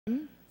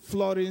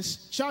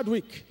Florence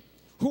Chadwick,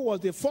 who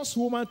was the first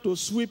woman to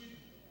swim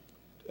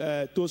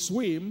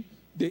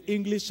the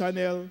English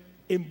Channel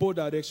in both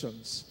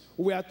directions.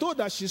 We are told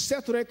that she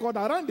set record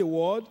around the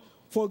world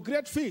for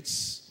great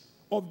feats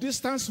of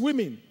distance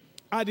swimming.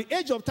 At the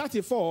age of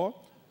 34,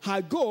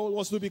 her goal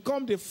was to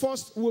become the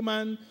first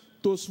woman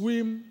to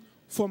swim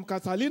from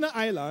Catalina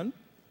Island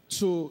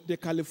to the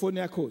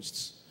California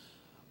coast.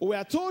 We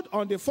are told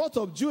on the 4th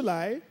of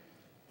July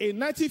in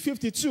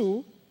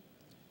 1952,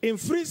 in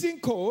freezing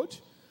cold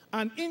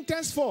and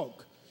intense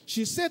fog,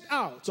 she set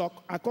out to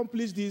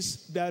accomplish this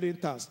daring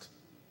task.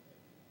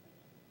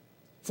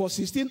 For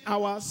 16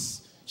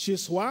 hours, she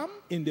swam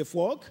in the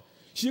fog.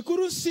 She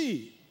couldn't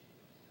see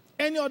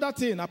any other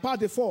thing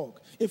apart the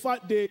fog. In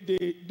fact,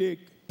 the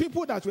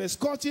people that were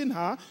escorting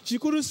her, she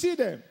couldn't see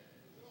them.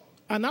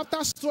 And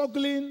after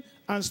struggling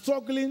and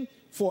struggling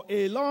for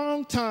a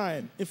long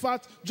time, in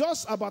fact,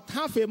 just about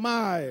half a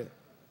mile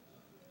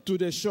to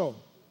the shore,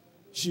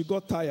 she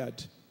got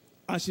tired.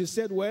 And she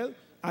said, well,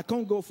 I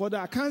can't go further.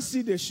 I can't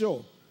see the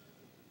shore.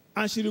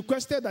 And she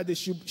requested that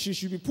she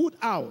should be put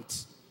out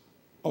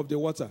of the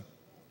water,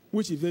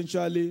 which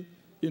eventually,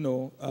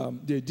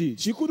 they did.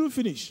 She couldn't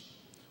finish.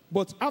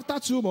 But after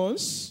 2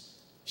 months,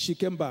 she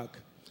came back.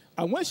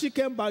 And when she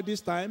came back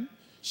this time,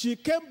 she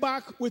came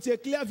back with a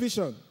clear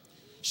vision.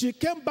 She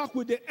came back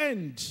with the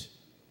end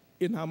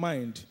in her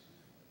mind.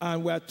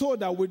 And we are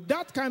told that with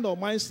that kind of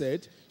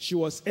mindset, she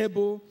was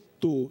able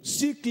to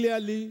see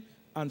clearly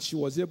and she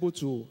was able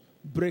to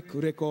break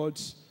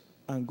records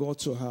and go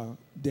to her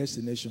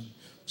destination.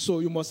 So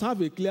you must have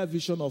a clear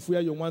vision of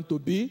where you want to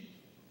be.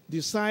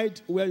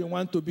 Decide where you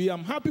want to be.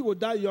 I'm happy with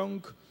that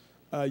young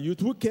youth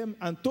who came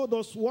and told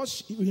us what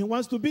he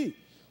wants to be.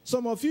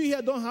 Some of you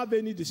here don't have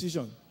any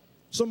decision.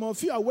 Some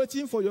of you are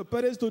waiting for your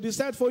parents to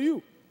decide for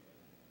you.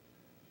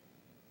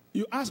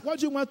 You ask, what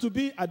do you want to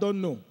be? I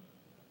don't know.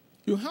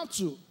 You have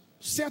to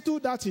settle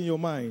that in your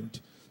mind.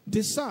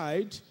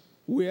 Decide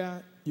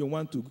where you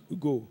want to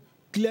go.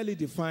 Clearly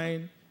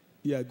define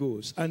your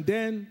goals. And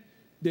then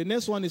the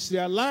next one is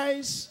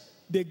realize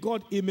the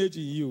God image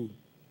in you.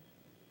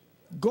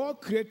 God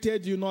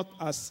created you not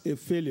as a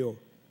failure.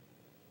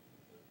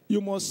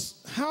 You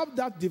must have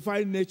that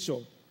divine nature.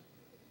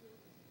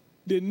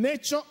 The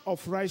nature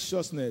of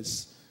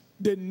righteousness.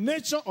 The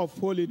nature of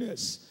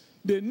holiness.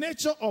 The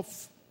nature of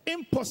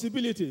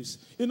impossibilities.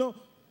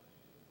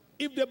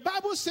 If the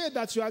Bible said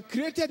that you are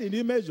created in the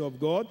image of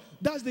God,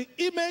 that's the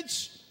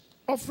image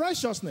of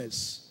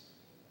righteousness.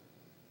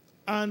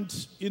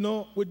 And,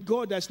 with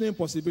God, there's no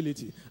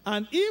impossibility.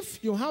 And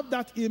if you have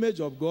that image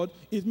of God,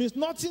 it means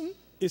nothing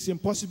is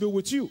impossible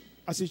with you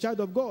as a child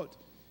of God.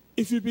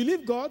 If you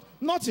believe God,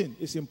 nothing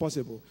is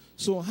impossible.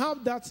 So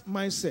have that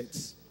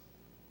mindset.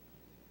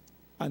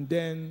 And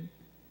then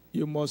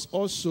you must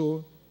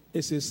also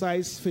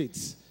exercise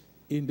faith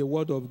in the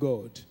word of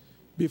God.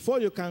 Before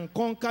you can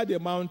conquer the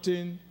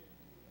mountain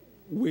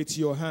with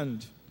your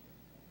hand,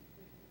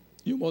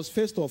 you must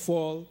first of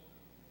all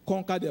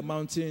conquer the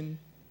mountain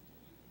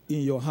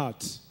in your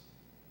heart.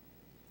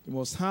 You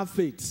must have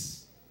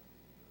faith,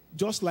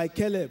 just like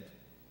Caleb.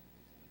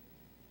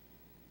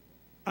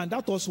 And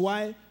that was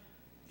why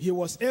he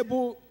was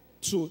able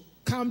to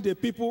calm the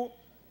people.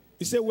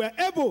 He said, we're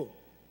able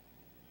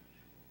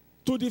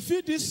to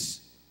defeat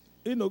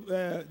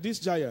these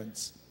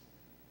giants.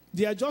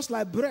 They are just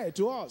like bread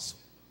to us.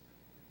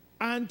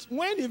 And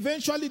when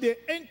eventually they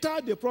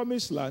entered the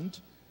promised land,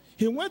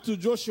 he went to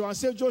Joshua and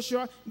said,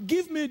 Joshua,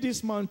 give me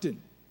this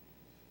mountain.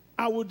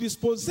 I will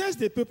dispossess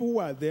the people who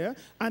are there,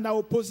 and I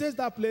will possess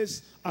that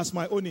place as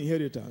my own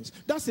inheritance.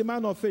 That's a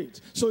man of faith.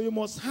 So you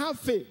must have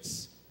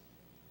faith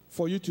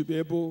for you to be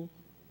able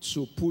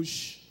to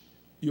push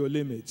your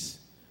limits.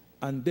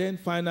 And then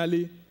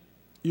finally,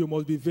 you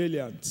must be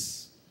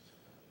valiant.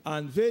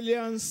 And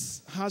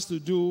valiance has to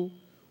do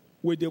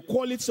with the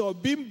quality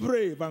of being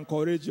brave and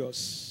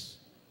courageous.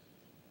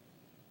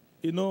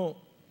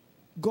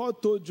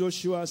 God told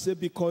Joshua, say,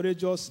 be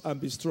courageous and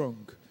be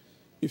strong.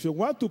 If you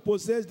want to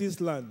possess this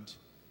land,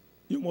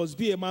 you must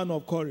be a man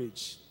of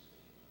courage.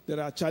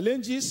 There are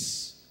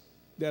challenges,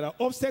 there are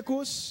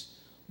obstacles,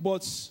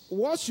 but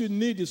what you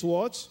need is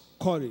what?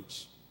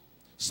 Courage.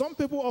 Some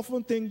people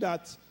often think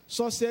that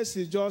success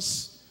is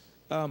just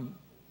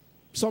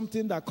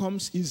something that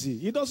comes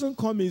easy. It doesn't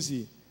come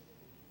easy,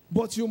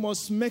 but you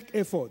must make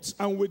efforts.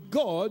 And with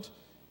God,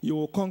 you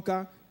will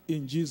conquer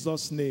in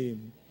Jesus'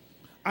 name.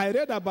 I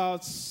read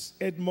about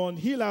Edmund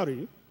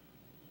Hillary,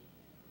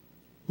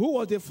 who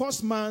was the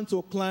first man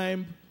to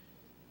climb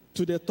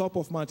to the top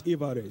of Mount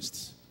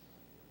Everest.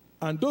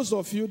 And those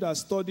of you that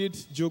studied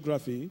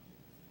geography,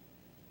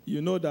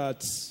 you know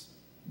that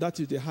that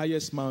is the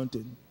highest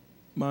mountain,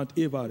 Mount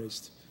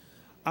Everest.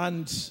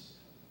 And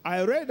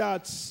I read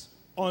that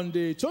on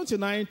the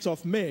 29th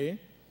of May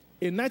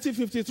in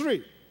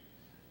 1953,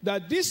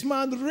 that this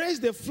man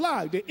raised the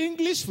flag, the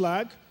English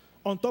flag,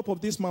 on top of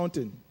this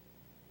mountain.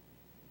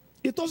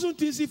 It wasn't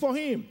easy for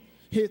him.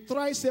 He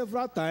tried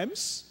several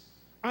times,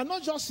 and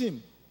not just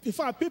him. In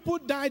fact, people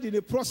died in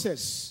the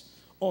process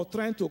of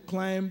trying to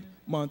climb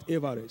Mount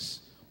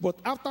Everest. But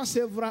after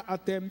several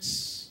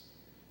attempts,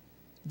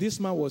 this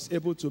man was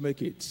able to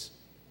make it.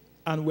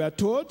 And we are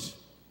told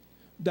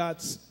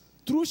that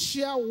through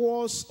sheer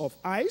walls of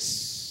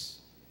ice,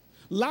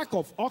 lack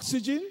of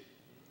oxygen,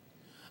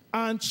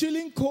 and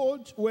chilling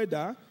cold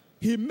weather,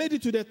 he made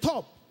it to the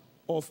top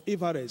of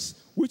Everest,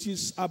 which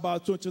is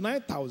about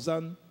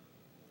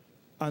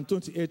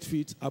 29,028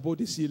 feet above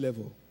the sea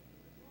level.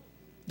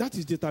 That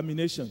is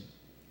determination.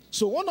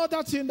 So one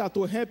other thing that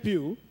will help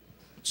you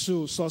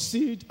to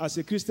succeed as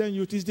a Christian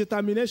youth is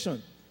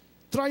determination.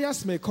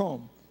 Trials may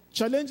come,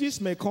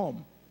 challenges may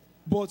come,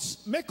 but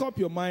make up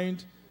your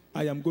mind,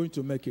 I am going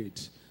to make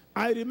it.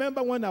 I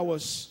remember when I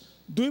was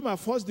doing my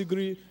first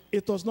degree,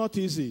 it was not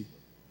easy,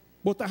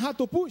 but I had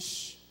to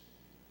push.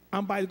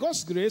 And by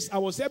God's grace, I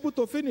was able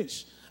to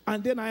finish.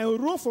 And then I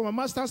enrolled for my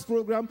master's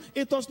program.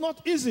 It was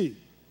not easy,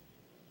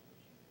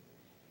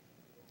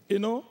 you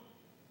know,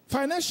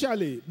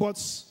 financially, but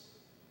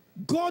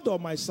God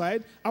on my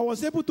side, I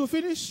was able to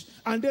finish.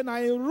 And then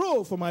I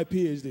enrolled for my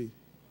PhD.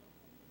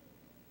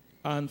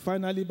 And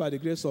finally, by the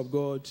grace of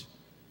God,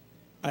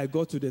 I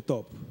got to the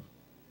top.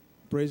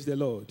 Praise the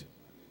Lord.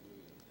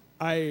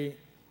 I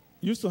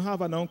used to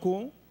have an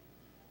uncle,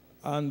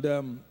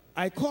 and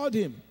I called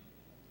him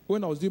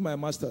when I was doing my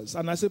master's.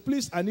 And I said,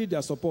 please, I need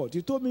their support.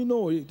 He told me,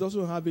 no, he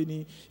doesn't have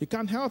any, he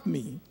can't help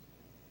me.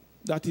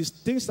 That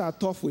things are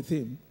tough with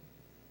him.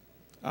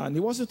 And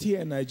he wasn't here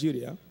in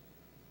Nigeria.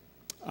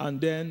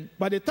 And then,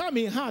 by the time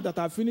he heard that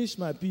I finished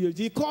my PhD,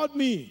 he called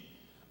me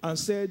and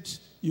said,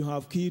 you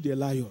have killed a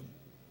lion.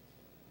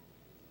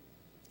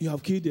 You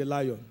have killed a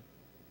lion.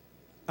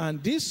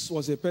 And this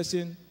was a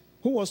person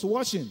who was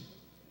watching.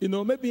 You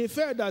know, maybe he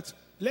felt that,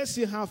 let's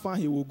see how far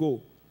he will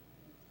go.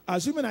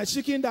 Assuming I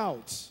chickened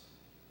out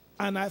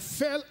and I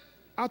fell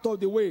out of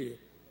the way,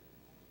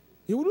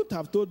 he wouldn't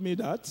have told me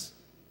that.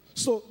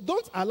 So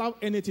don't allow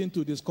anything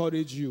to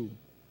discourage you.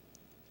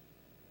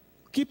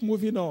 Keep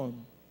moving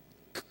on.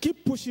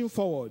 Keep pushing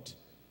forward,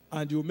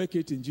 and you'll make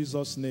it in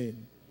Jesus'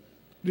 name.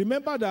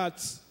 Remember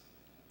that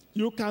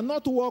you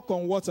cannot walk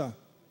on water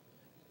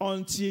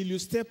until you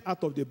step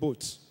out of the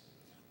boat.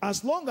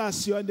 As long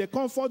as you're in the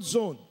comfort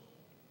zone,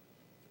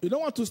 you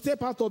don't want to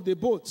step out of the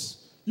boat,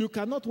 you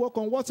cannot walk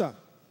on water.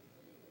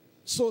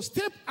 So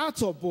step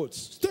out of boat,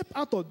 step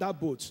out of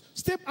that boat,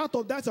 step out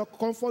of that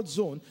comfort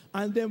zone,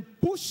 and then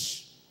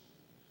push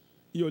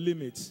your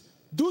limits.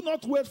 Do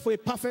not wait for a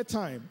perfect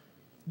time.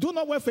 Do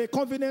not wait for a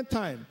convenient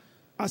time.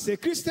 As a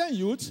Christian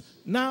youth,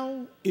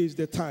 now is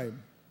the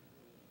time.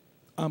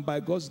 And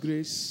by God's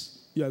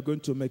grace, you are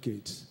going to make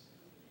it.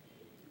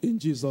 In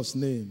Jesus'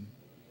 name.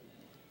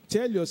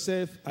 Tell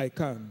yourself, I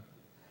can.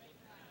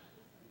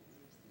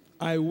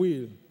 I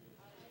will.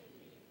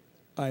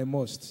 I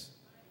must.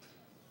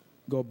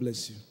 God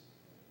bless you.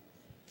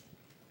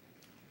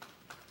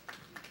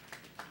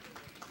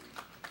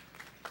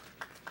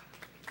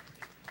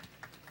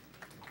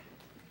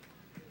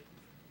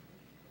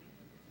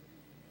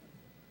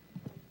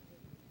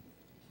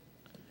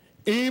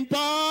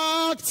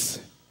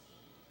 Impact.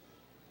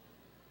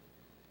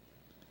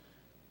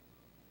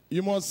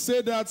 You must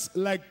say that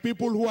like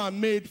people who are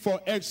made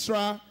for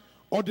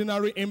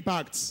extraordinary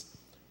impacts.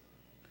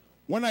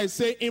 When I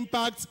say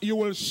impact, you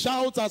will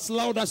shout as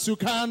loud as you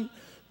can,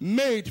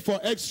 made for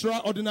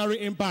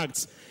extraordinary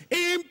impacts.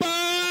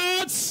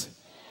 Impact!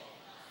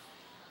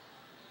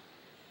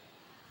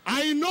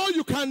 I know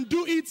you can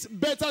do it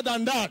better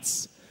than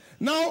that.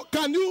 Now,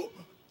 can you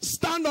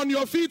stand on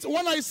your feet?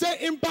 When I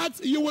say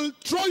impact, you will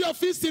throw your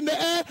fist in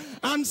the air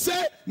and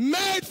say,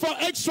 made for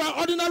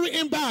extraordinary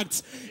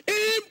impact.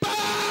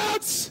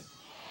 Impact!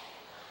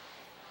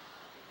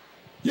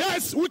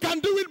 Yes, we can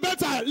do it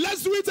better.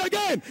 Let's do it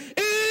again.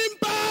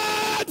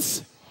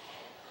 Impact!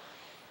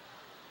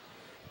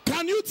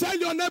 Can you tell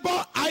your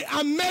neighbor, I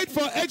am made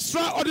for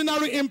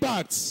extraordinary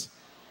impacts?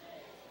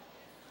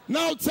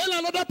 Now tell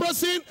another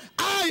person,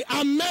 I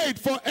am made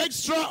for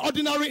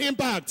extraordinary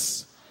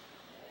impacts.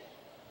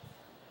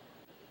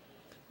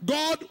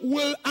 God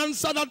will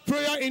answer that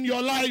prayer in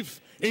your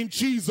life in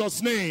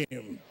Jesus'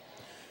 name.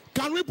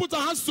 Can we put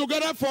our hands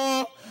together for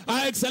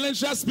our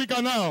excellential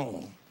speaker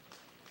now?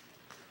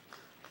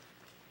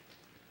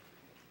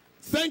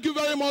 Thank you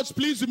very much.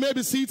 Please, you may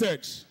be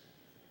seated.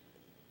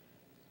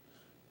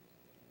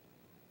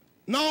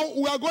 Now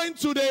we are going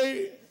to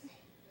the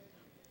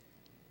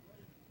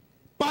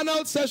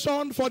panel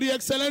session for the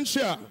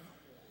excellential.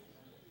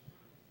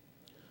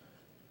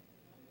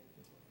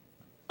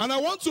 And I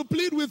want to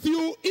plead with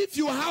you, if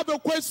you have a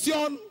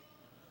question,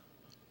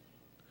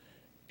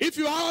 if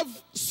you have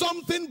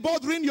something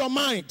bothering your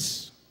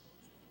mind,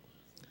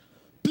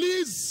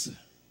 please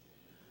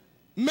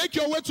make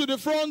your way to the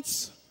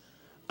front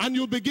and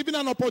you'll be given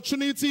an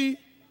opportunity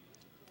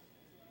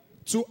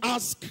to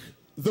ask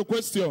the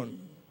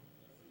question.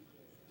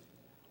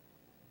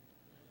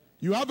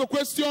 You have a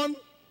question,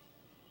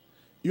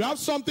 you have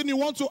something you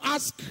want to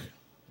ask,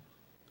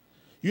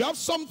 you have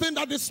something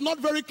that is not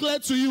very clear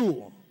to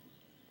you,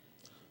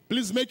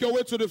 please make your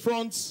way to the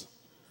front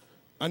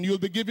and you'll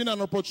be given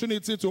an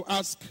opportunity to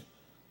ask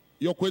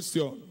your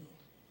question.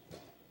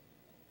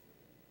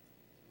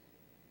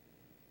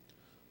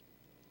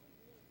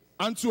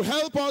 And to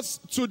help us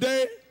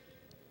today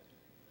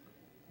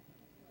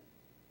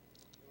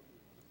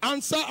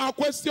answer our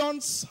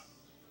questions,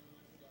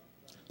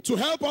 to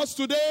help us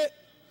today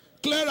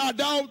clear our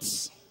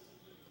doubts,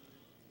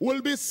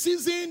 will be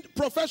seasoned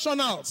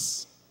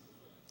professionals,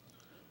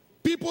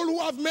 people who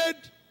have made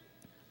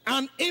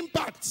an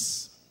impact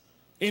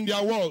in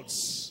their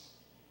worlds.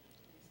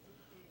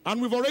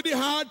 And we've already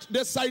had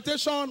the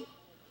citation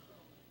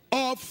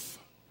of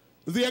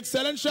the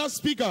excellential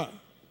speaker.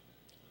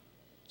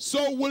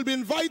 So we'll be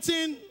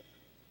inviting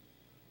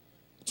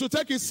to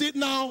take his seat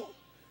now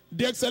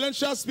the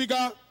excellential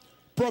speaker,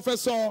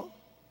 Professor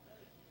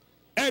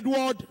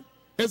Edward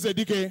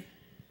Ezedike.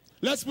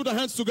 Let's put our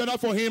hands together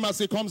for him as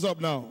he comes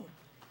up now.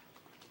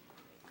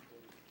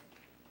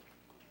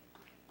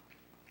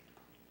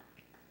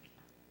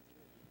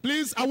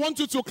 Please, I want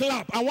you to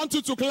clap. I want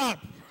you to clap.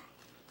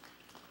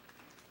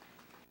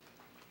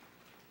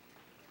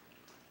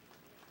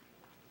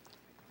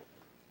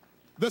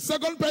 The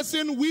second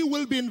person we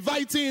will be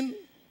inviting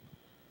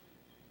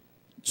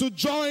to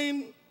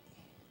join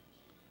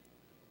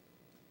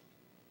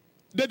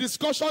the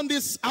discussion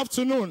this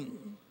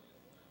afternoon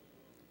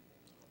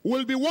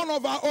will be one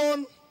of our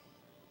own,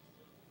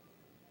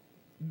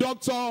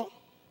 Dr.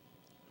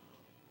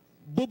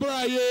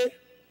 Bubaraye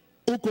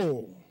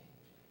Uko.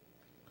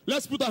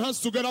 Let's put our hands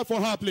together for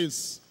her,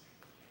 please.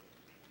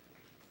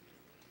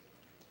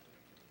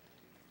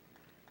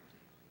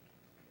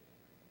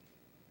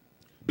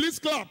 Please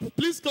clap,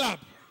 please clap.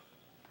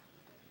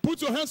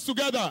 Put your hands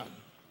together.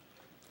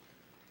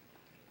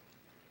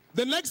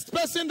 The next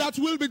person that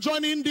will be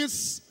joining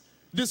this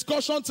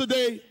discussion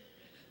today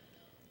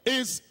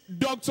is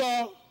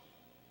Dr.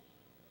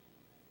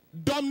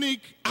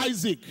 Dominic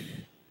Isaac.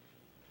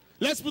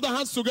 Let's put our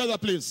hands together,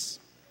 please.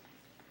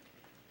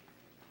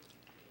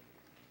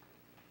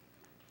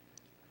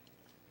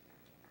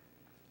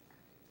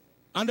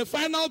 And the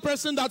final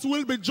person that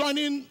will be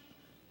joining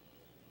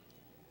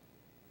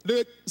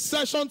the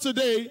session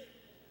today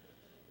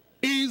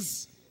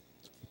is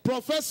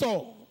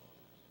Professor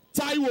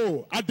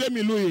Taiwo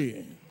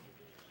Ademiluyi.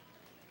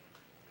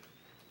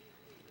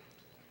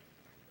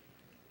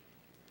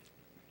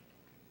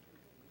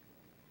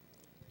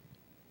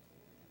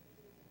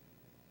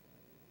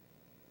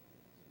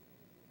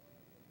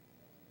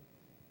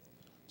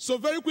 So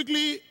very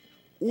quickly,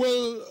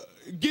 we'll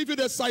give you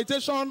the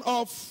citation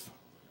of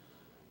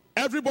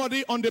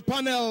everybody on the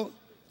panel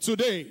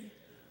today.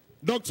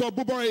 Dr.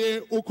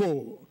 Bubaraye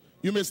Uko,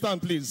 you may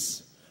stand,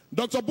 please.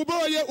 Dr.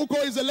 Bubaraye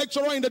Uko is a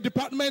lecturer in the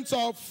Department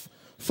of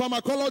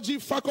Pharmacology,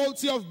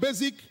 Faculty of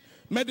Basic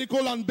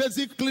Medical and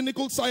Basic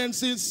Clinical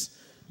Sciences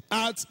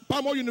at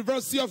Pamo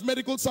University of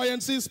Medical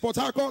Sciences, Port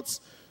Harcourt.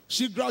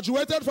 She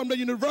graduated from the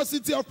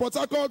University of Port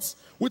Harcourt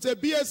with a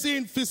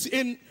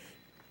BSc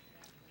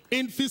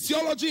in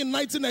Physiology in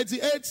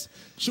 1998.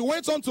 She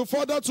went on to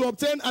further to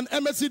obtain an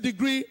MSc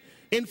degree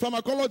in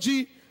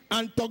Pharmacology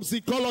and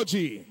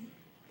Toxicology.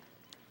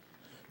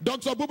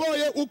 Dr.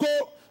 Bubaraye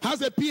Uko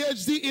has a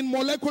PhD in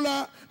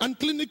molecular and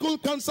clinical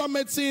cancer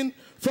medicine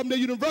from the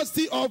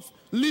University of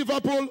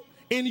Liverpool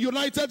in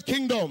United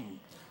Kingdom.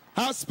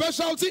 Her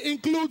specialty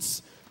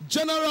includes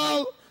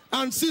general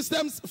and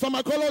systems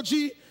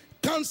pharmacology,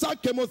 cancer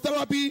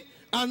chemotherapy,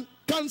 and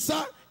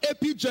cancer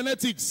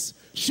epigenetics.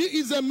 She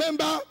is a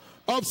member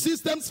of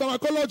Systems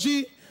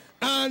Pharmacology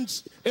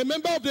and a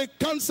member of the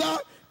Cancer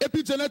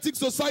Epigenetics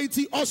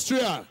Society,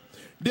 Austria,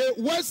 the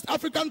West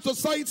African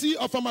Society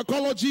of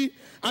Pharmacology,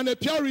 and a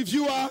peer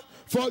reviewer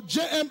for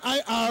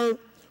JMIR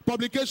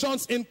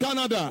publications in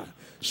Canada.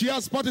 She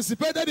has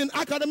participated in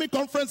academic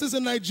conferences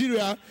in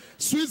Nigeria,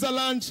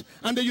 Switzerland,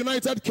 and the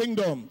United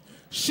Kingdom.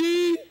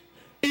 She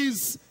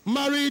is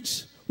married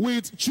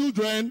with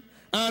children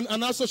and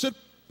an associate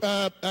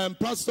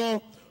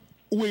pastor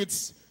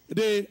with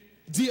the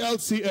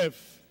DLCF.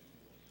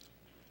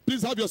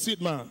 Please have your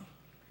seat, ma'am.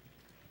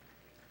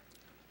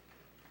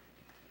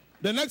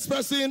 The next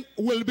person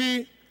will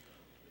be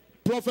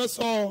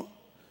Professor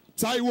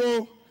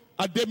Taiwo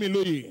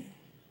Ademiluyi.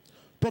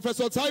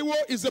 Professor Taiwo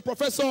is a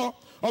professor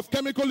of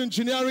chemical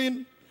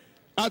engineering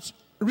at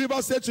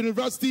River State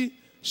University.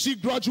 She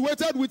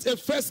graduated with a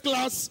first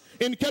class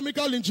in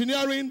chemical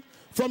engineering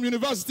from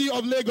University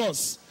of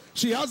Lagos.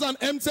 She has an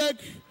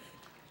MTech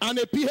and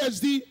a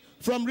PhD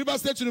from River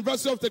State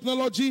University of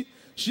Technology.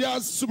 She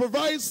has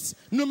supervised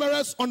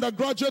numerous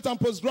undergraduate and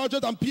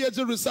postgraduate and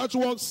PhD research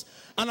works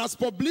and has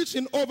published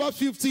in over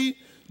 50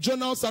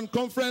 journals and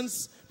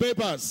conference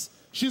papers.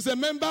 She's a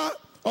member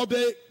of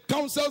the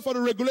Council for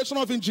the Regulation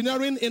of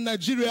Engineering in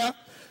Nigeria,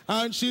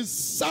 and she's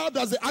served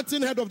as the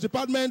acting head of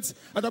department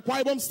at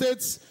Akwa Ibom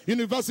State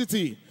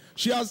University.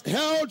 She has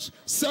held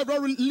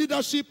several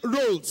leadership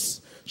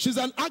roles. She's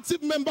an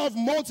active member of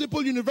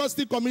multiple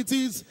university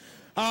committees.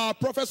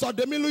 Professor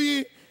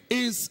Ademiluyi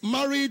is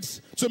married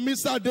to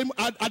Mr.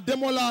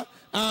 Ademola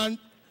and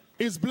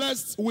is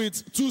blessed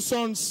with 2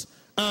 sons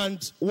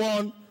and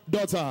 1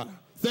 daughter.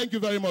 Thank you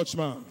very much,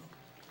 ma'am.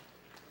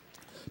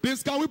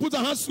 Please, can we put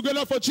our hands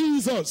together for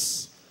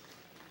Jesus?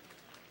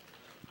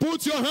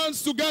 Put your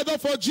hands together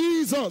for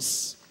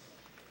Jesus.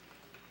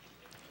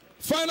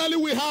 Finally,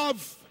 we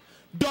have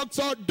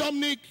Dr.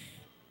 Dominic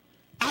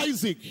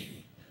Isaac.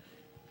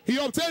 He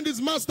obtained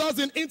his master's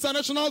in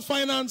international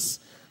finance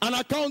and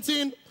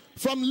accounting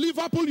from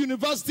Liverpool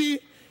University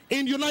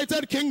in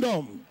United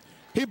Kingdom.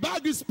 He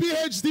bagged his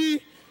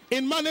PhD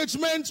in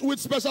management with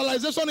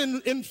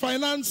specialization in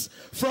finance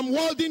from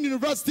Walden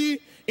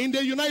University in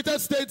the United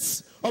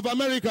States of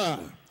America.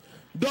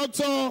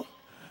 Dr.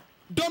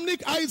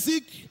 Dominic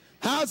Isaac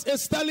has a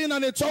sterling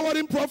and a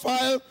towering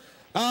profile.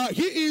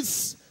 He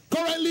is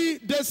currently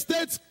the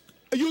state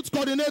youth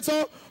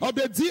coordinator of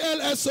the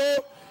DLSO,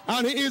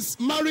 and he is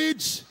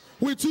married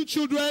with 2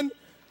 children,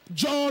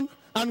 John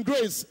and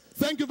Grace.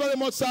 Thank you very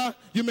much, sir.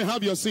 You may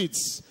have your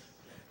seats.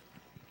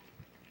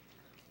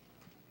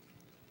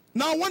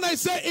 Now, when I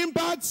say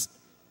impact,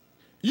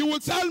 you will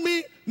tell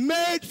me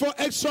made for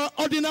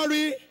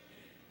extraordinary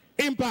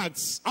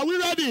impacts. Are we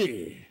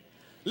ready?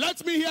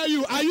 Let me hear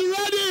you. Are you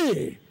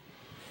ready?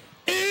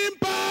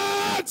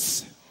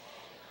 Impact!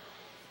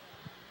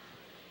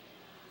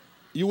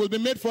 You will be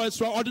made for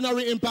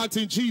extraordinary impact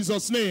in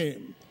Jesus'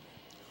 name.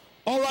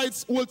 All right,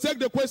 we'll take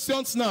the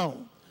questions now.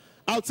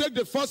 I'll take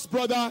the first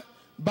brother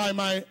by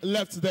my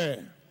left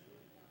there.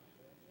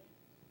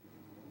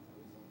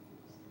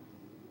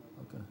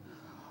 Okay.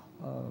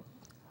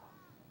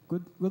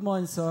 Good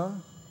morning, sir.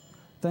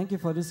 Thank you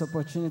for this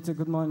opportunity.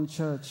 Good morning,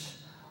 church.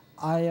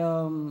 I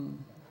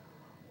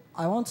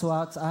want to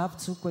ask, I have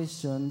 2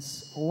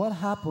 questions. What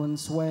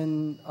happens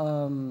when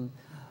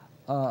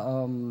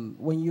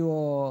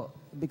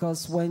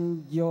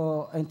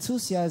your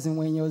enthusiasm,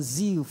 when your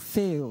zeal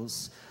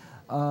fails,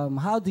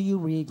 how do you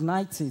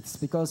reignite it?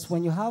 Because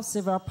when you have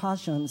several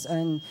passions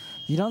and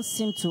you don't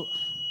seem to,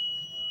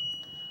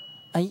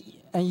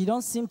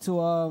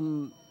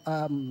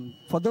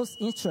 for those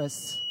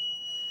interests,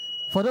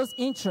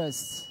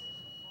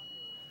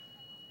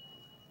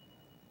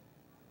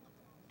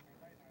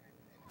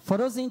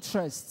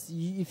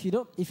 if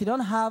you don't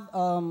have,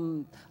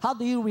 how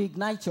do you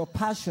reignite your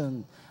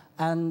passion?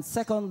 And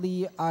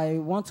secondly, I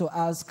want to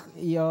ask,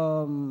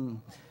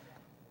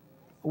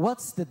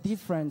 what's the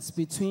difference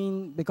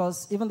between,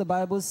 because even the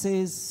Bible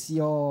says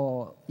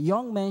your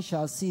young men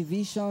shall see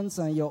visions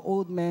and your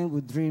old men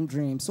will dream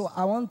dreams. So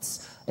I want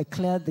a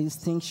clear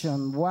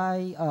distinction.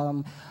 Why,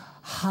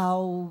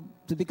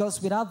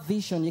 because without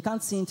vision, you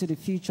can't see into the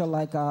future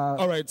like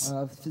all right.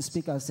 The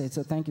speaker said.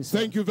 So thank you, sir.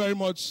 Thank you very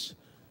much.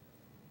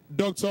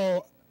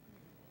 Dr.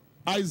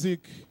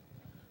 Isaac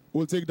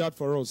will take that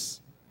for us.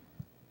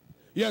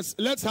 Yes,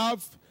 let's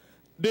have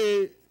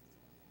the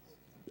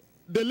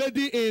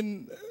lady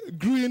in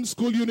green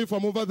school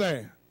uniform over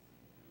there.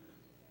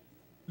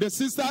 The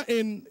sister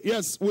in,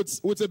 yes,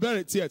 with a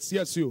beret,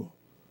 yes, you.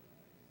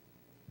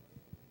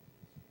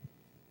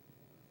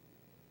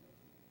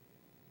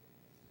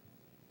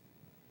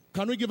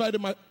 Can we give her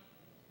the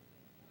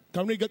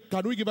can we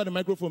give her the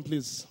microphone,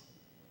 please?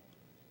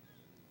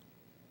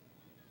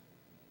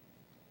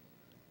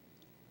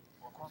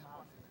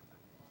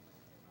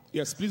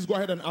 Yes, please go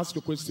ahead and ask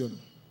your question.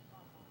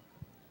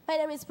 My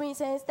name is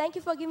Princess. Thank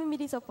you for giving me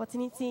this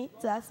opportunity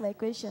to ask my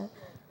question.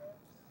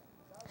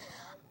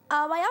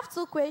 I have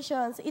 2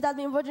 questions. It has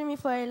been bothering me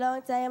for a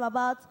long time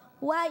about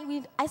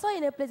why I saw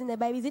in a place in the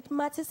Bible, is it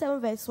Matthew 7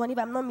 verse 1, if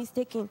I'm not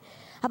mistaken,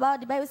 about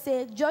the Bible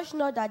says, judge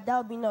not that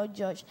thou be not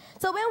judged.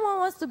 So when one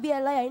wants to be a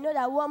lawyer, you know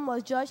that one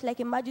must judge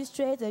like a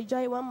magistrate, a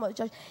judge, one must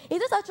judge.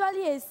 Is it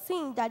actually a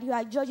sin that you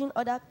are judging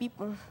other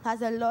people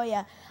as a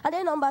lawyer? And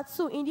then number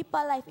 2, in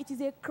Deeperlife, it is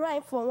a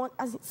crime for one,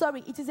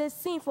 it is a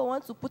sin for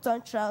one to put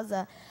on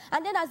trousers.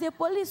 And then as a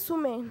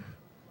policewoman,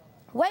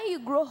 when you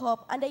grow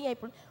up and then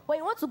when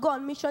you want to go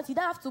on missions, you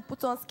don't have to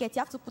put on skirt,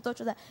 you have to put on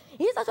trousers.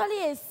 It is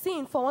actually a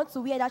sin for one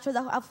to wear that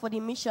trouser for the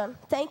mission.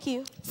 Thank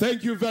you.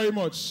 Thank you very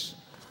much.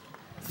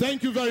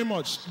 Thank you very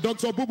much.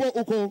 Dr. Bubo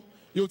Uko,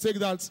 you'll take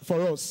that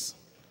for us.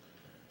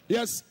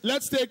 Yes,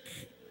 let's take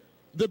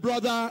the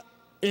brother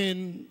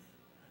in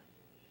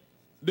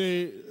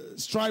the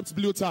striped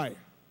blue tie.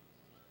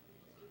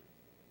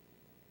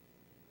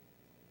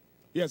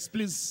 Yes,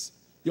 please,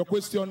 your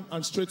question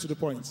and straight to the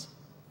point.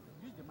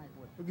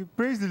 Okay,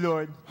 praise the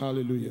Lord.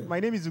 Hallelujah. My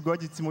name is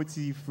ME.GOD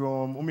Timothy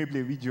from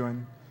Omeble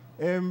region.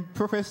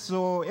 Professor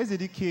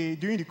Ezedike,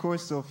 during the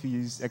course of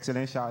his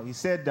Excellentia, he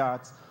said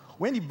that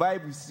when the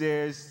Bible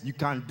says you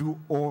can do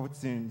all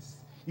things,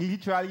 it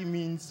literally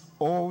means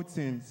all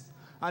things.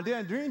 And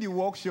then during the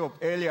workshop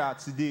earlier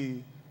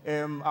today,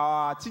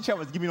 our teacher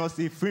was giving us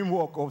a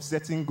framework of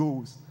setting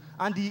goals.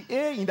 And the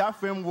A in that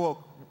framework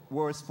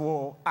was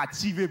for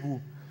achievable.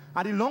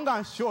 And the long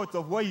and short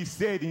of what he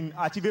said in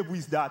achievable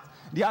is that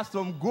there are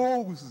some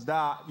goals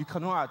that you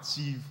cannot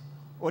achieve,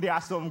 or there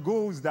are some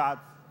goals that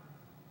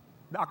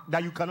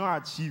you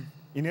cannot achieve.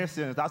 In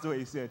essence, that's what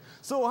he said.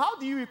 So how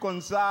do you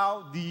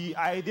reconcile the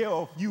idea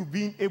of you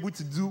being able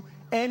to do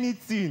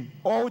anything,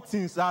 all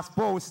things, as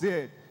Paul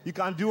said? You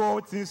can do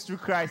all things through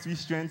Christ, which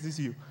strengthens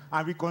you,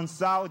 and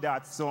reconcile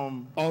that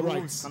some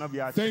goals cannot be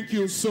achieved. Thank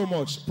you so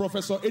much.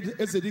 Professor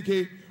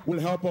Ezedike will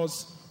help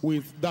us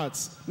with that.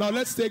 Now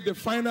let's take the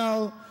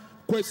final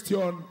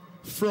question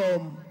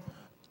from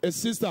A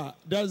sister.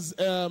 There's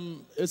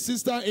a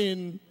sister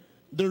in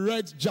the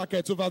red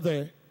jacket over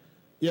there.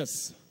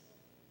 Yes.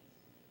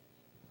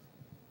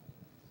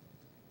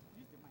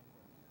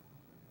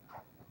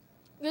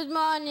 Good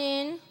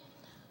morning.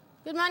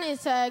 Good morning,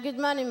 sir. Good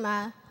morning,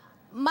 ma.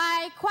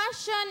 My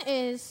question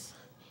is,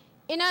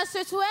 in a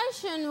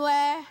situation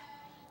where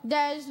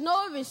there is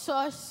no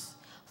resource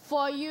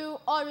for you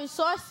or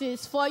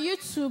resources for you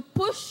to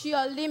push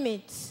your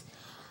limits,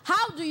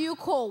 how do you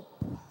cope?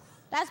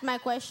 That's my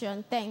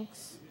question.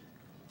 Thanks.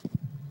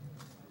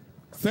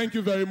 Thank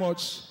you very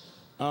much.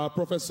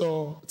 Professor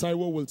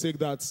Taiwo will take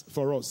that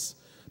for us.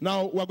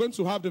 Now, we're going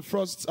to have the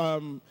first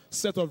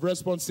set of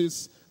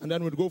responses, and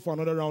then we'll go for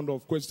another round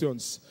of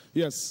questions.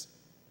 Yes.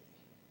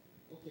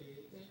 Okay.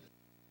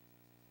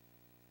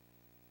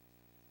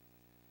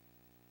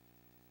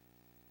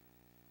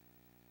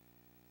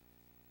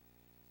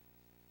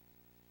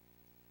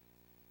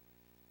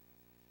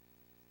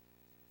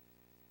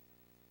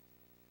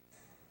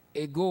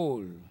 A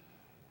goal.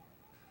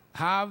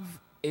 Have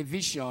a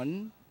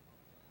vision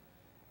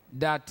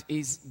that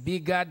is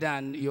bigger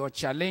than your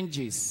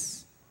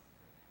challenges,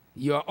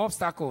 your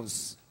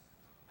obstacles,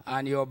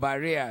 and your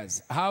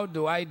barriers. How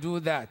do I do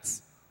that?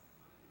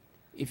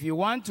 If you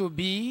want to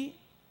be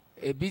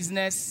a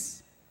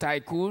business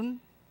tycoon,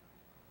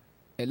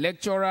 a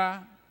lecturer,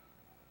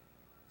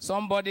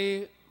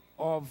 somebody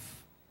of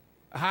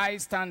high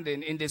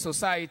standing in the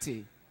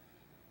society,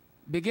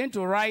 begin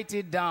to write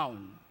it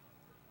down.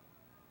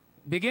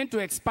 Begin to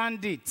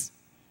expand it.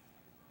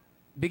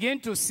 Begin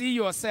to see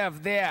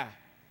yourself there.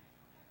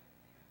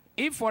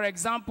 If, for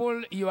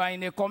example, you are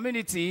in a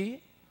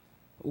community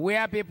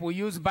where people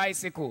use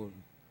bicycle,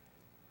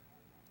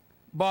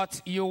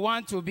 but you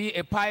want to be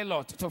a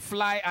pilot to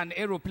fly an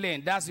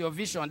aeroplane, that's your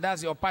vision,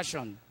 that's your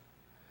passion.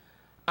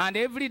 And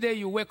every day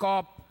you wake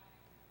up,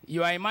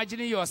 you are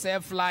imagining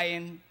yourself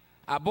flying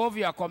above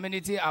your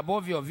community,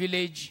 above your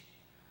village.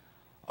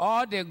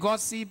 All the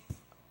gossip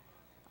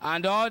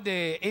and all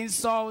the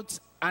insult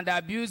and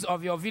abuse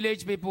of your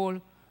village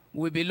people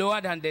will be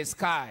lower than the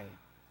sky,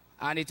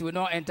 and it will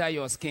not enter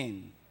your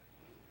skin.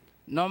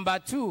 Number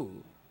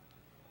two,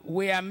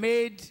 we are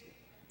made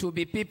to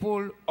be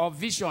people of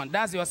vision.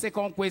 That's your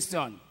second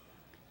question.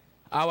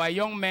 Our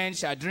young men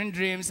shall dream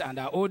dreams, and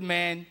our old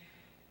men,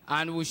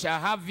 and we shall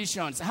have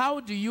visions. How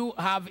do you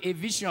have a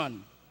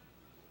vision?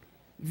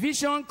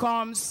 Vision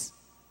comes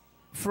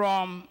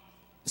from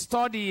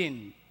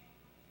studying.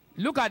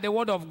 Look at the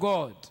Word of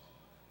God.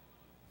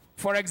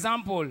 For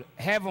example,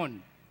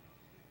 heaven.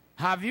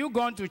 Have you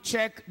gone to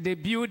check the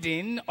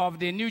building of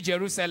the New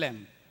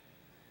Jerusalem?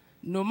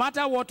 No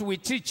matter what we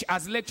teach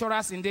as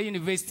lecturers in the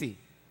university,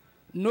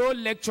 no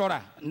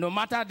lecturer, no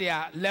matter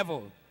their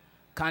level,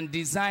 can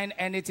design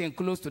anything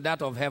close to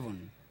that of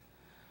heaven.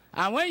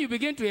 And when you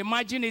begin to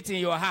imagine it in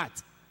your heart,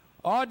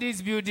 all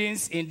these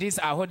buildings in this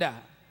Ahoda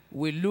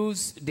will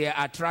lose their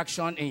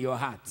attraction in your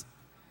heart.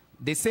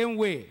 The same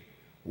way,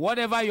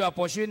 whatever you are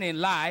pursuing in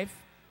life,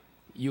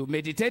 you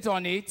meditate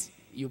on it,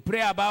 you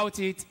pray about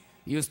it,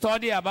 you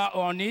study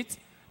on it,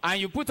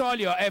 and you put all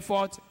your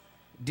effort,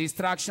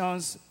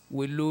 distractions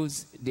will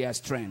lose their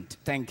strength.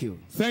 Thank you.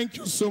 Thank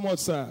you so much,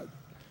 sir.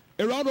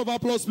 A round of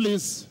applause,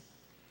 please.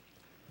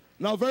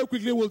 Now, very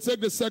quickly, we'll take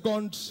the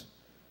second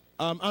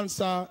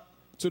answer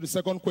to the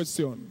second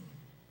question.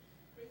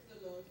 Praise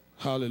the Lord.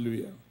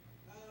 Hallelujah.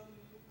 I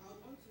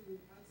want to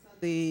answer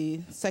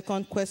the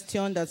second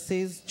question that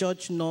says,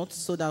 judge not,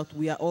 so that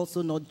we are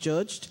also not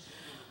judged.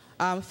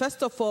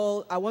 First of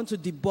all, I want to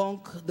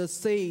debunk the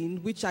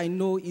saying, which I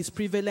know is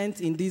prevalent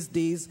in these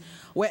days,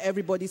 where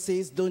everybody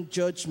says, don't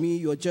judge me,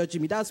 you're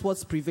judging me. That's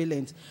what's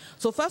prevalent.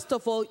 So first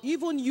of all,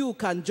 even you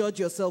can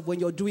judge yourself when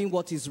you're doing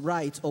what is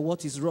right or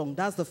what is wrong.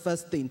 That's the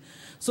first thing.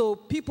 So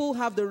people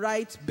have the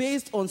right,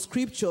 based on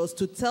scriptures,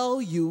 to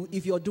tell you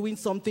if you're doing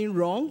something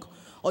wrong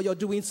or you're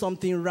doing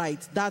something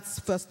right. That's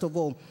first of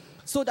all.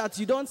 So that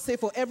you don't say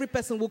for every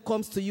person who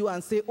comes to you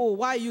and say, oh,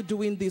 why are you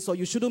doing this? Or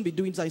you shouldn't be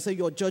doing this. And you say,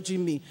 you're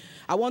judging me.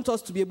 I want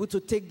us to be able to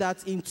take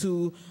that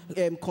into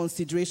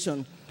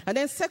consideration. And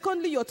then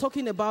secondly, you're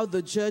talking about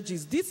the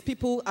judges. These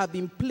people have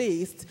been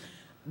placed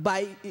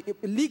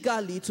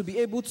legally to be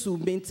able to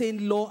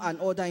maintain law and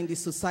order in the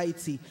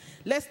society.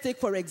 Let's take,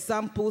 for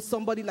example,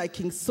 somebody like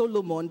King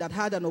Solomon that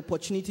had an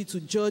opportunity to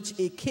judge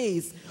a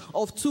case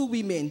of two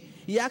women.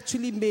 He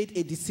actually made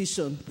a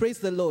decision. Praise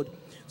the Lord.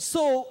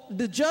 So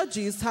the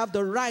judges have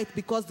the right,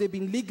 because they've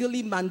been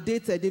legally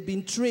mandated, they've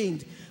been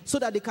trained so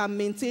that they can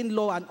maintain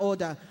law and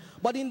order.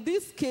 But in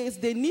this case,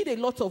 they need a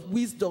lot of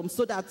wisdom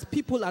so that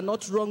people are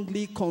not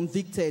wrongly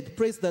convicted.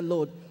 Praise the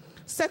Lord.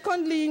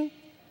 Secondly,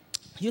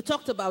 You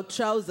talked about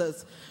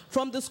trousers.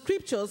 From the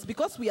scriptures,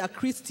 because we are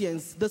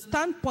Christians, the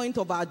standpoint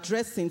of our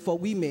dressing for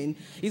women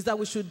is that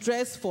we should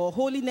dress for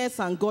holiness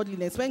and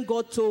godliness. When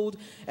God told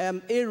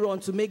Aaron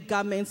to make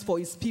garments for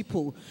his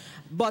people.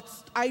 But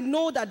I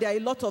know that there are a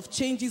lot of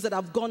changes that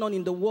have gone on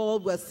in the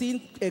world. We're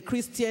seeing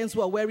Christians who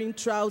are wearing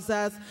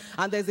trousers,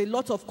 and there's a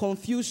lot of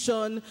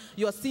confusion.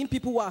 You're seeing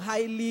people who are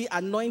highly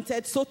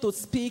anointed, so to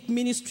speak,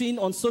 ministering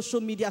on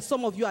social media.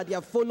 Some of you are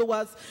their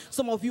followers.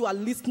 Some of you are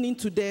listening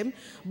to them.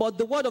 But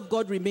the word of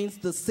God remains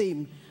the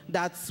same,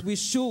 that we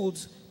should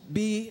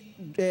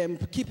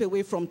keep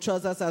away from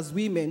trousers as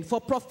women. For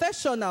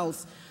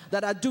professionals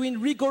that are doing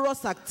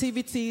rigorous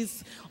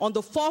activities on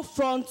the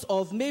forefront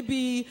of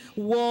maybe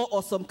war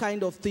or some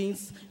kind of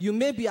things, you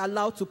may be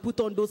allowed to put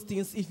on those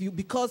things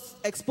because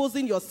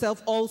exposing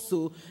yourself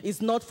also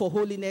is not for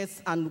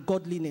holiness and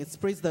godliness.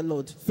 Praise the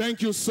Lord.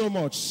 Thank you so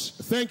much.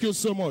 Thank you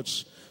so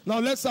much. Now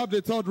let's have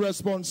the third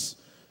response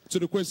to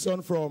the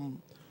question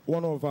from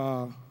one of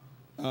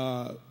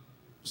our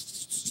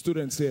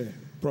students here,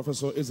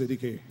 Professor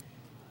Ezedike.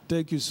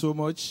 Thank you so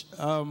much.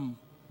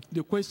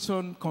 The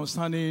question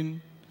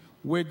concerning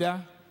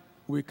whether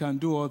we can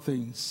do all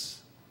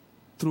things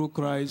through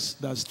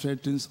Christ that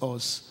strengthens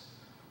us,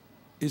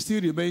 it still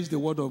remains the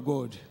word of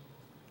God.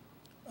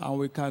 And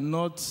we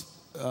cannot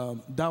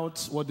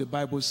doubt what the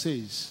Bible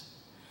says.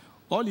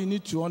 All you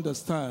need to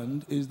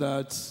understand is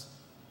that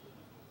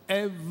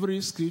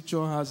every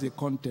scripture has a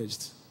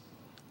context.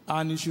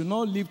 And you should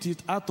not lift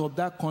it out of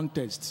that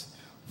context.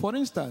 For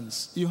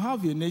instance, you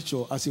have a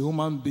nature as a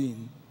human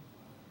being.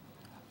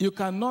 You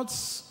cannot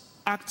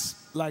act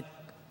like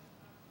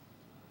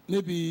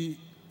maybe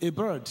a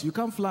bird. You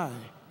can't fly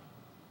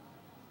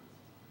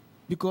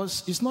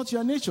because it's not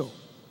your nature.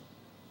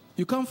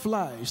 You can't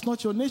fly. It's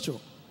not your nature.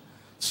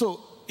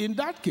 So in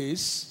that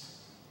case,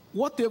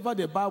 whatever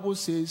the Bible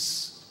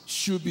says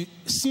should be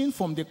seen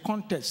from the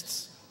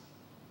context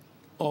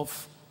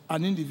of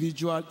an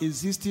individual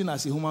existing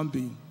as a human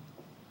being.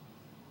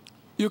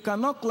 You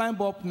cannot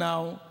climb up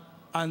now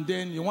and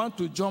then you want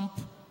to jump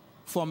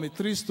from a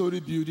 3-story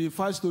building,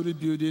 5-story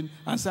building,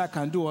 and say, I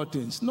can do all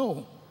things.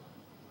 No.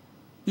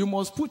 You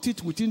must put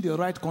it within the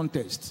right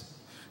context.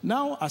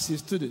 Now, as a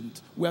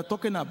student, we are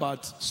talking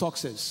about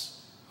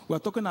success. We are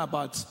talking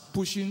about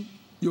pushing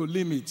your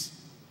limits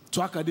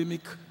to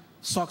academic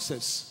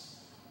success.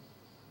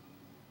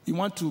 You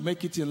want to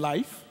make it in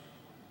life.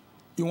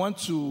 You want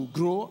to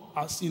grow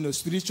as in a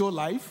spiritual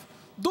life.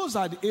 Those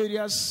are the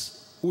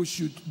areas we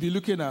should be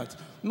looking at,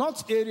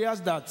 not areas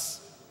that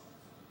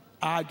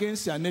are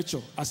against your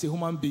nature as a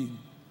human being.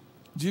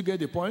 Do you get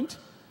the point?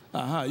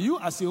 You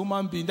as a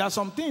human being, there are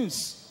some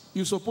things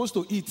you're supposed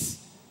to eat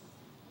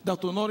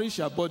that will nourish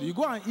your body. You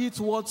go and eat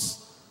what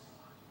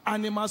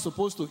animals are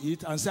supposed to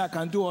eat and say, I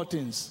can do all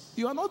things.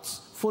 You are not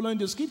following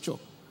the scripture.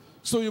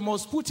 So you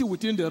must put it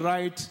within the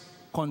right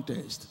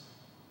context.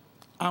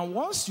 And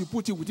once you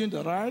put it within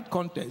the right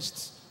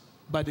context,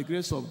 by the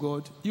grace of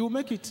God, you will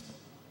make it.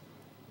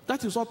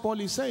 That is what Paul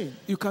is saying.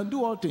 You can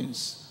do all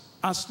things.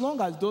 As long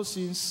as those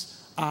things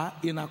are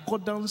in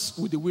accordance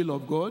with the will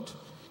of God,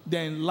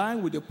 they're in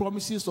line with the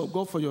promises of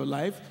God for your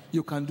life,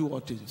 you can do all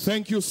things.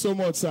 Thank you so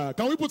much, sir.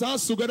 Can we put our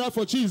hands together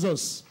for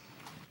Jesus?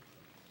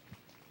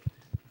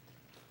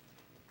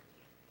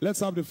 Let's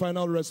have the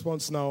final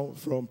response now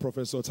from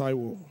Professor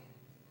Taiwo.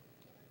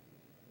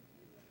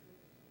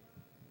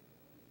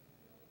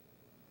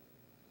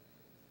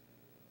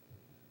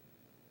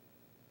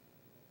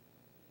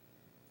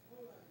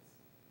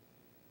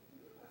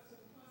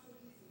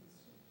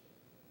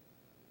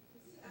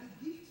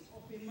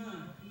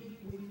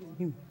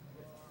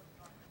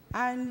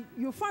 And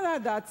you find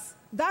out that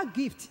that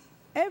gift,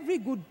 every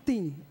good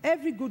thing,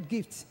 every good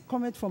gift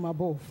cometh from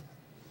above.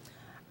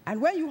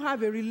 And when you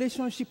have a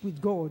relationship with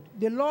God,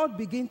 the Lord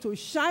begins to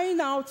shine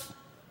out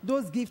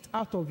those gifts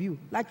out of you.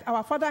 Like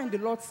our Father in the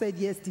Lord said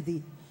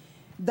yesterday,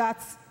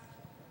 that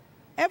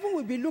heaven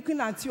will be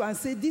looking at you and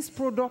say, this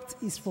product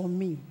is from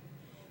me.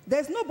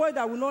 There's nobody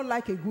that will not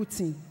like a good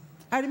thing.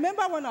 I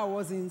remember when I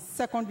was in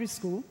secondary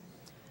school,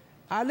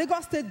 our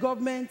Lagos State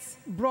government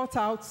brought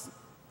out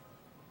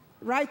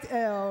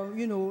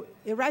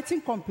a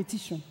writing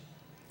competition.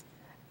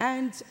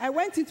 And I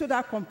went into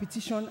that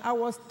competition. I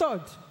was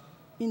third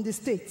in the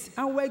state,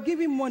 and we're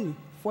giving money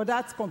for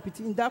that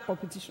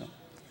competition.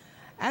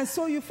 And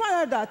so you find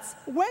out that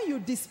when you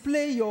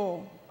display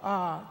your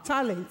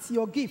talent,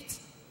 your gift,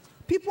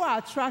 people are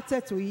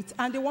attracted to it,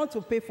 and they want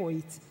to pay for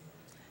it.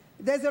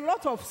 There's a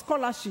lot of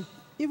scholarship,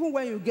 even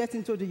when you get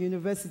into the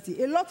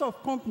university. A lot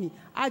of companies,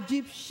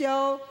 Ajib,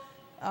 Shell,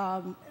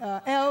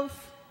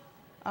 ELF,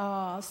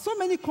 so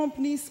many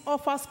companies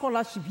offer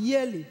scholarship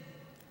yearly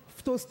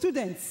to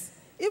students.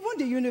 Even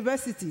the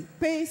university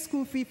pays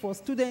school fee for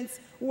students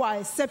who are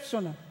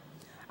exceptional.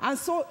 And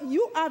so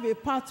you have a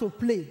part to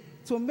play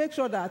to make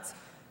sure that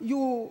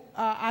you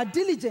are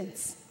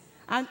diligent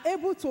and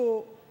able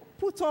to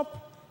put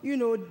up,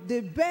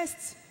 the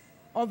best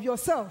of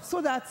yourself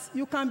so that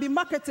you can be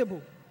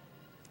marketable.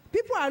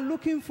 People are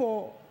looking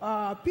for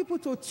people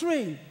to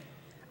train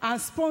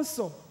and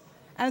sponsor.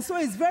 And so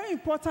it's very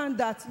important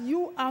that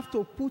you have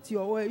to put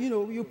your,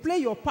 you play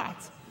your part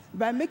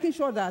by making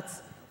sure that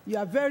you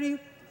are very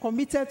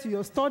committed to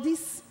your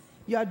studies.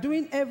 You are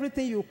doing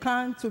everything you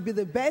can to be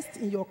the best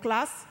in your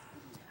class.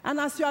 And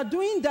as you are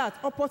doing that,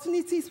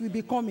 opportunities will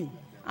be coming,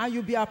 and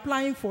you'll be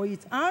applying for it.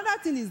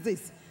 Another thing is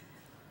this.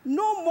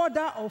 No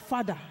mother or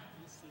father,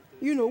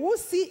 who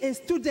see a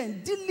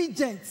student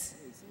diligent,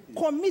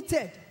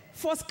 committed,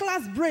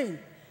 first-class brain,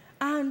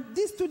 and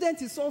this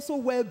student is also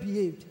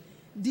well-behaved,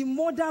 the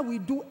mother will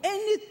do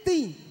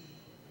anything.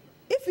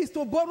 If it's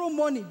to borrow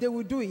money, they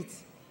will do it.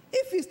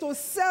 If it's to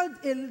sell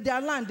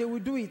their land, they will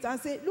do it and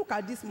say, look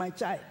at this, my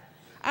child.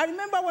 I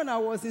remember when I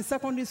was in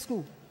secondary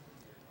school,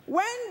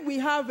 when we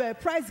have a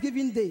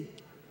prize-giving day,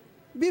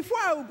 before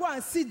I will go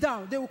and sit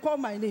down, they will call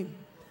my name.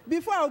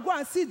 Before I will go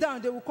and sit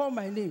down, they will call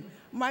my name.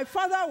 My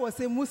father was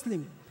a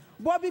Muslim,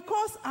 but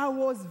because I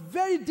was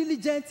very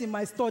diligent in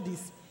my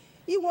studies,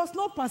 he was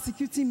not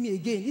persecuting me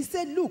again. He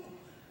said, look,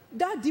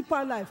 that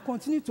deeper life,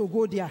 continue to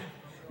go there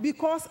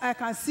because I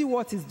can see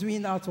what it's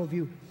doing out of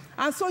you.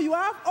 And so you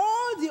have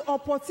all the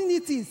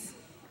opportunities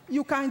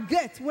you can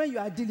get when you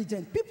are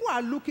diligent. People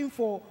are looking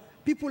for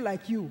people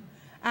like you.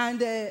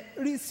 And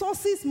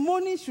resources,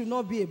 money should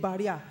not be a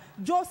barrier.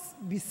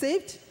 Just be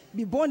saved,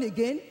 be born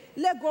again.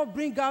 Let God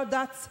bring out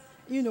that,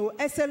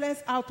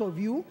 excellence out of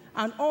you,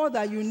 and all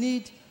that you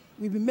need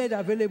will be made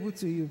available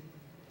to you.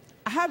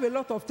 I have a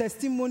lot of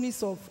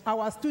testimonies of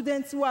our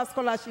students who have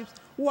scholarships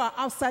who are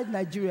outside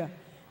Nigeria.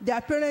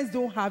 Their parents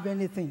don't have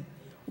anything.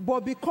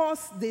 But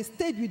because they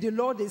stayed with the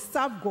Lord, they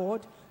served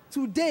God,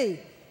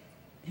 today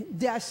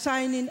they are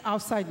shining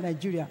outside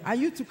Nigeria.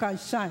 And you too can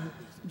shine.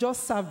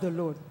 Just serve the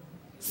Lord.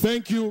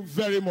 Thank you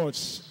very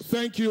much.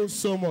 Thank you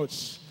so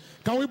much.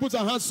 Can we put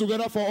our hands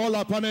together for all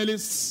our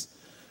panelists?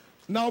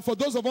 Now, for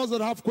those of us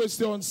that have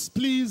questions,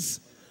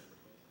 please,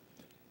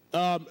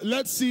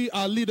 let's see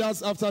our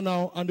leaders after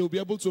now, and they'll be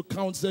able to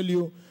counsel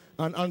you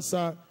and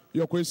answer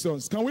your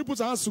questions. Can we put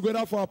our hands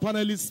together for our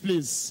panelists,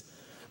 please?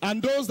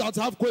 And those that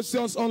have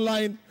questions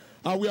online,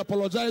 we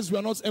apologize, we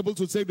are not able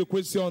to take the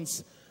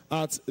questions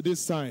at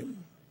this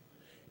time.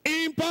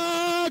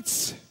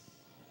 Impact!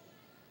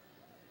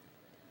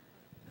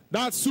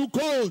 That's too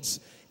cold.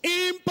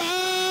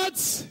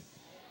 Impact!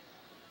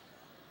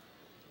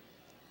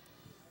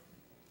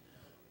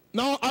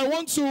 Now, I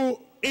want to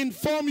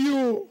inform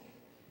you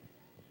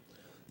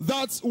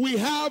that we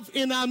have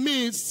in our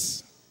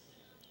midst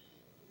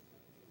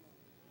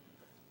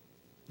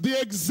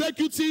the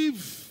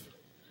executive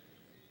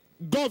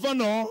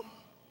governor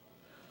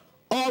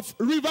of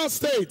River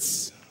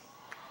State,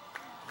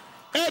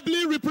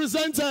 ably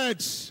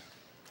represented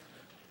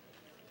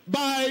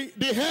by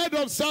the head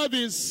of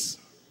service,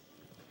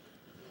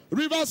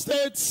 River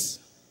State,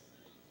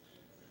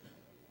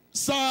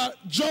 Sir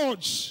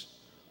George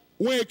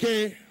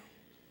Weke.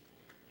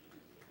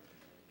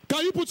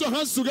 Can you put your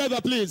hands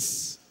together,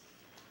 please?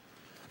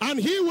 And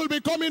he will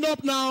be coming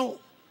up now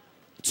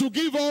to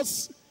give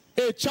us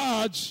a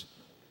charge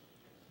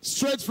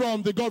straight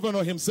from the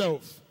governor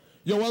himself.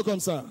 You're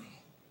welcome, sir.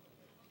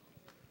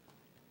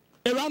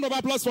 A round of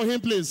applause for him,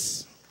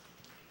 please.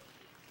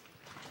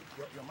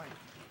 Your mic.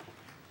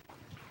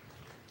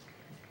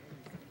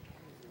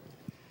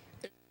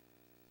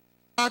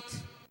 Impact.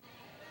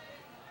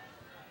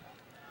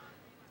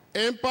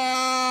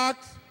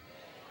 Impact.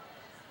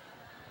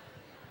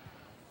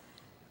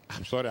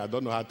 I'm sorry, I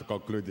don't know how to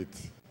conclude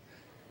it.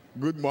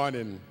 Good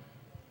morning.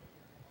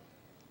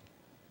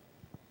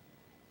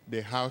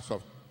 The House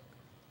of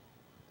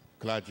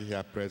Clergy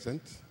here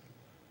present,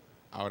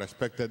 our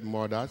respected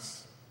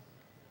mothers,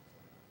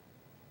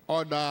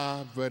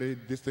 other very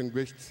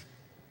distinguished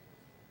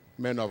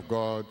men of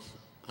God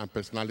and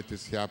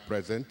personalities here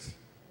present,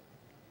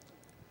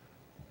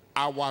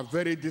 our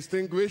very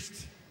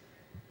distinguished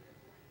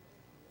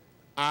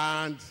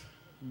and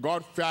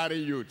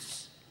God-fearing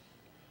youths,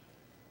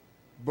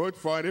 both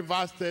for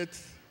River State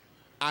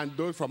and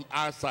those from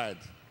outside.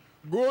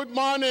 Good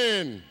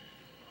morning.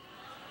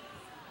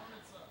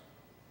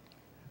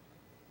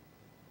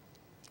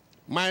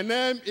 My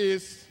name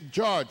is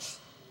George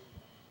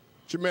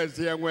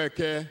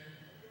Chimezie.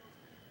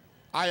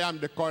 I am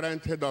the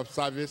current head of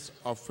service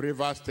of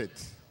River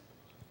State.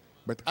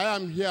 But I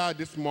am here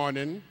this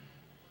morning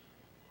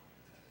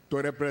to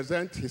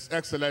represent His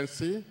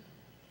Excellency,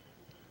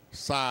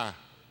 Sir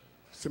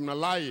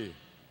Siminalayi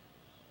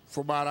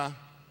Fubara,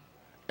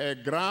 a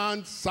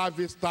grand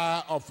service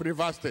star of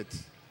River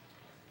State,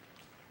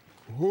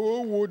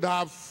 who would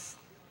have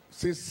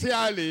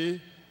sincerely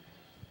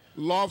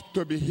loved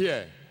to be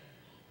here.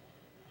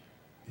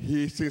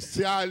 He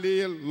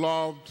sincerely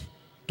loved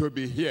to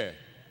be here.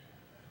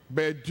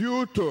 But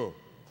due to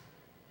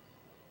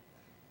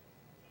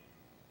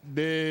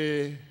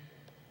the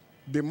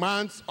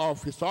demands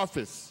of his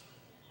office,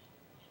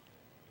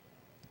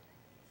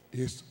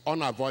 he's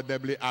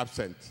unavoidably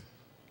absent.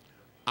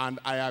 And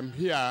I am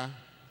here,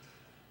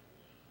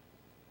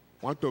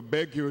 want to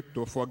beg you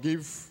to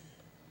forgive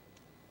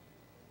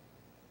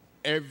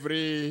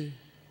every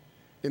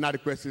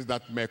inadequacies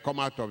that may come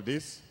out of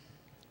this,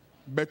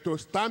 but to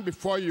stand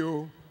before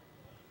you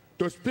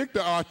to speak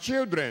to our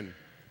children,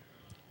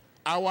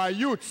 our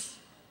youths,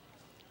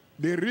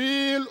 the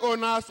real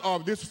owners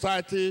of this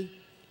society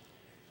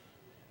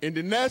in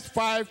the next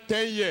 5,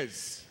 10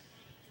 years.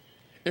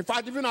 In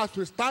fact, even as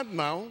we stand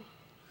now,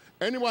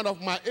 anyone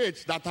of my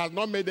age that has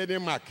not made any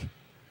mark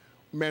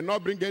may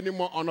not bring any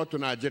more honor to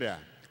Nigeria.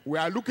 We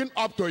are looking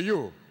up to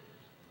you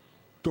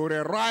to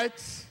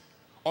rewrite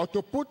or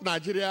to put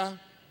Nigeria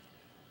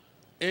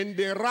in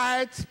the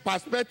right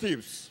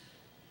perspectives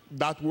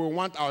that we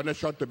want our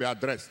nation to be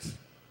addressed.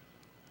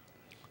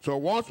 So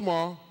once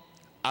more,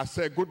 I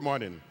say good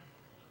morning.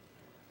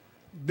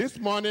 This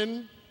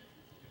morning,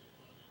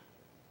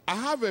 I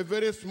have a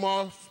very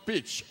small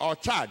speech or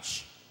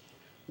charge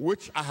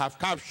which I have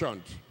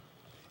captioned,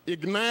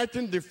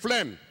 Igniting the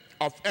Flame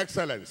of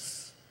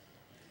Excellence.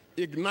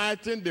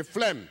 Igniting the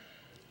Flame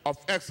of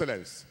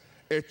Excellence,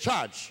 a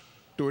charge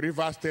to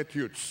Rivers State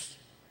youths.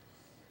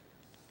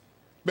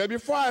 But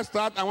before I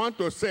start, I want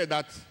to say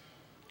that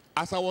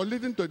as I was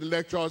listening to the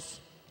lectures,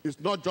 it's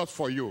not just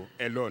for you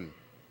alone.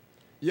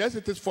 Yes,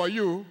 it is for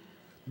you,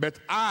 but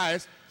I,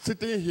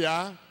 sitting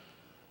here,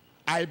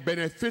 I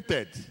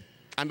benefited,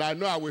 and I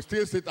know I will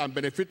still sit and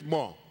benefit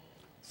more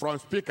from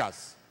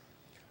speakers.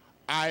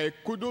 I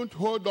couldn't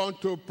hold on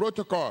to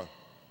protocol.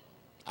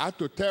 I had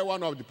to tell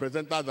one of the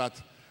presenters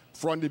that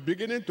from the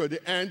beginning to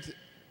the end,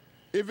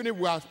 even if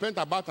we have spent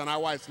about an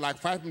hour, it's like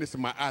 5 minutes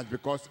in my eyes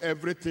because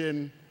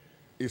everything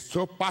is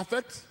so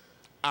perfect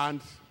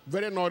and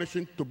very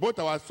nourishing to both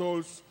our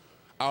souls,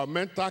 our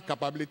mental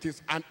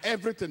capabilities, and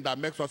everything that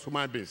makes us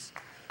human beings.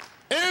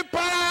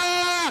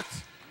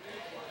 Impact!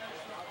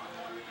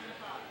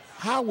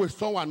 How will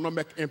someone not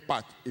make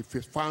impact if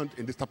it's found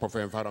in this type of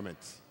environment?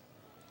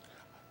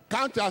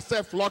 Count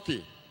yourself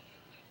lucky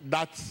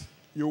that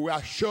you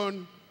were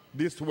shown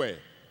this way.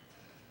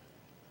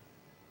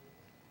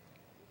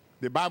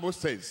 The Bible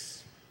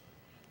says,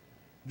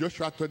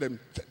 Joshua told them,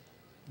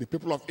 the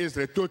people of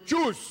Israel, to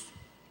choose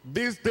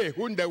this day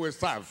whom they will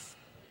serve.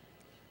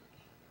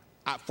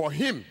 For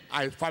him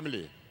and his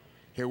family,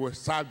 he will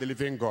serve the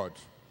living God.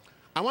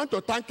 I want to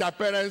thank your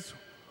parents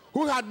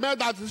who had made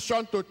that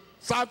decision to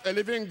serve a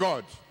living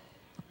God.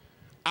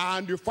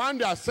 And you found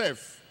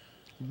yourself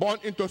born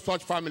into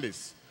such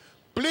families.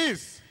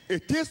 Please,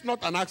 it is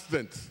not an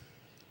accident.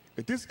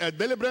 It is a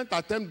deliberate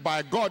attempt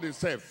by God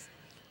himself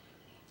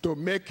to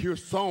make you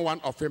someone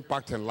of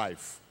impact in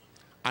life.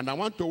 And I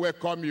want to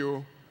welcome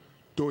you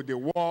to the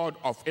world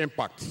of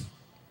impact.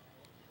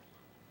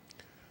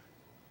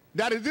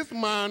 There is this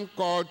man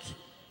called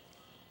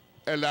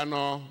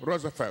Eleanor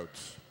Roosevelt.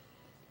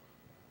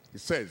 He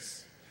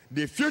says,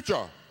 the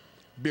future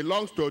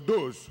belongs to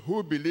those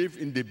who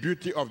believe in the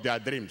beauty of their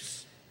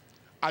dreams.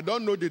 I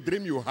don't know the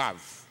dream you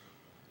have.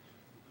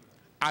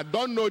 I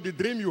don't know the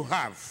dream you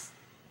have.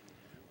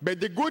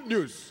 But the good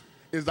news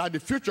is that the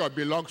future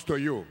belongs to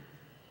you.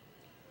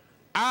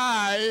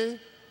 I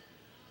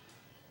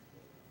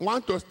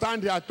want to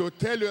stand here to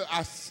tell you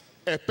as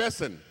a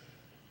person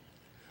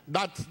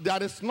that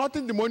there is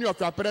nothing the money of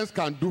your parents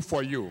can do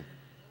for you.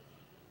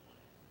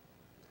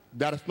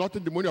 There is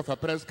nothing the money of your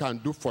parents can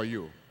do for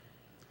you.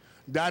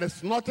 There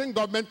is nothing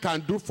government can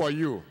do for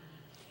you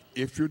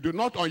if you do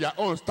not on your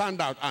own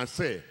stand out and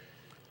say,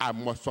 I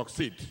must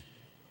succeed.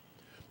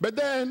 But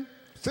then,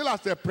 still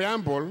as a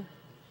preamble,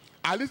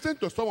 I listened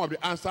to some of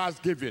the answers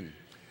given.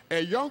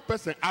 A young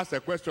person asked a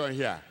question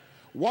here.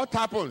 What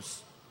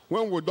happens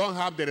when we don't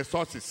have the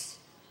resources,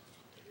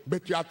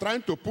 but you are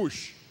trying to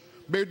push,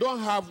 but you don't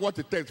have what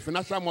it takes,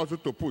 financial muscle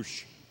to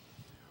push?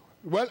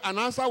 Well, an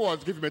answer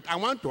was given, but I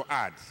want to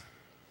add.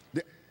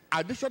 The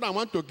addition I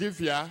want to give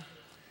here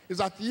is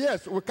that,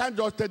 yes, we can't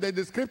just take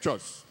the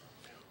scriptures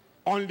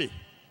only.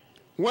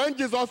 When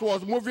Jesus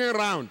was moving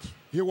around,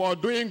 he was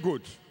doing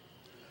good.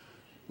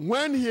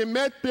 When he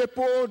met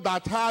people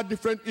that had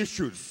different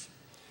issues,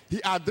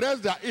 he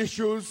addressed their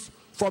issues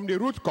from the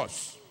root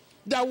cause.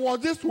 There was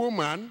this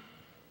woman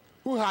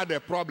who had a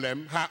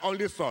problem, her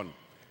only son.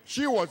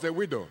 She was a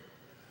widow.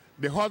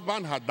 The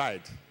husband had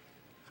died.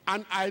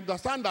 And I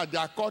understand that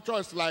their culture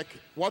is like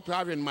what we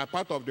have in my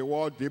part of the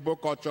world, the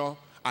Igbo culture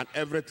and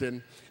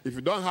everything. If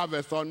you don't have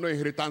a son, no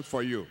inheritance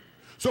for you.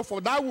 So for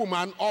that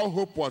woman, all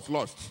hope was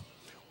lost.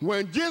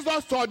 When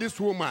Jesus saw this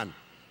woman,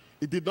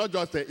 he did not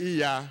just say,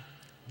 yeah.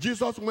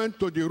 Jesus went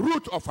to the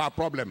root of her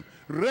problem,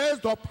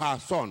 raised up her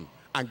son,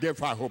 and gave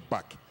her hope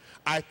back.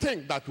 I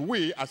think that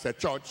we as a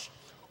church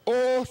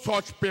owe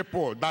such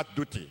people that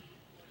duty.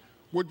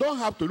 We don't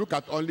have to look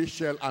at only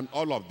Shell and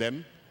all of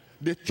them.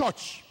 The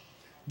church,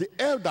 the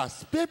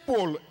elders,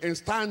 people in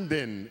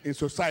standing in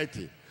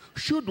society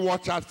should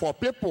watch out for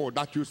people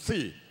that you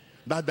see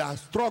that they are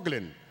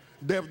struggling.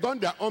 They've done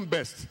their own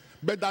best,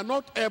 but they're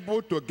not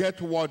able to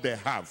get what they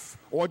have,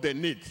 what they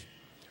need.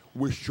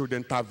 We should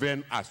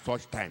intervene at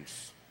such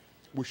times.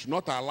 We should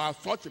not allow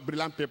such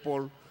brilliant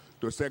people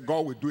to say,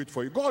 God will do it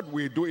for you. God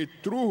will do it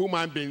through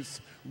human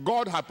beings.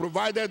 God has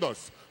provided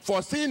us.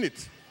 For seeing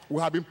it,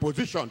 we have been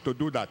positioned to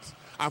do that.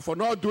 And for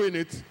not doing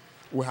it,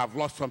 we have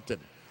lost something.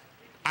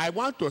 I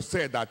want to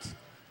say that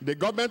the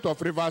government of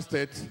Rivers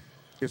State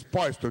is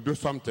poised to do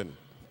something.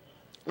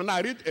 and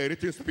I read a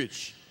written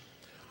speech.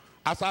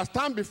 As I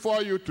stand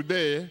before you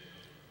today,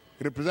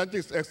 representing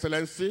His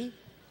Excellency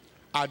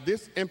at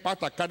this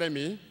Impact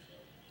Academy,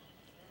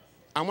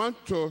 I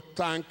want to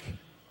thank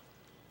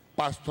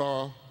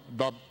Pastor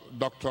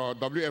Dr.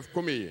 W.F.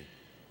 KUMUYI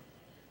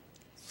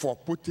for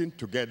putting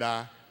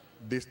together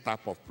this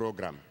type of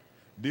program.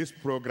 This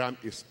program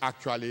is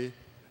actually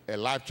a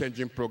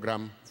life-changing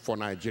program for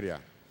Nigeria.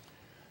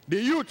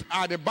 The youth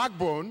are the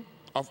backbone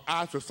of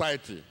our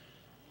society,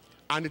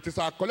 and it is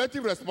our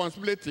collective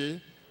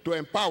responsibility to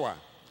empower,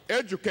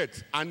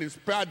 educate, and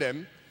inspire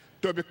them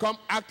to become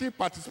active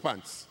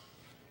participants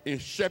in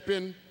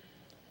shaping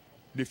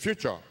the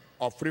future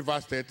of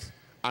Rivers State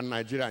and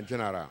Nigeria in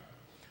general.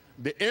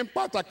 The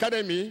Impact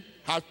Academy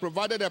has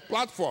provided a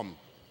platform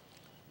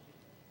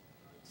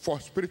for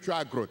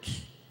spiritual growth,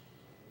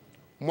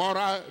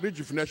 moral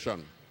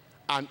rejuvenation,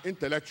 and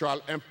intellectual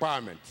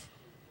empowerment.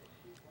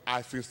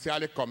 I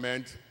sincerely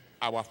commend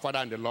our Father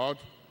in the Lord,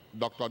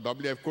 Dr.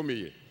 W.F.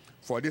 KUMUYI,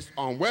 for this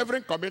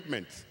unwavering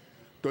commitment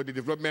to the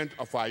development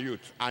of our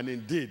youth and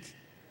indeed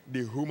the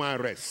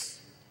human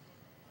race.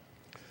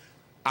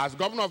 As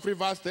Governor of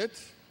Rivers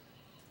State,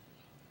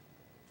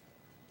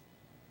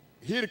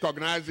 he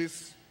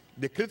recognizes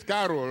the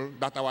critical role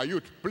that our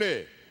youth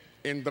play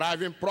in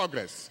driving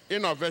progress,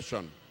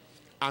 innovation,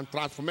 and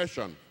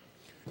transformation.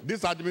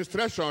 This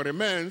administration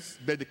remains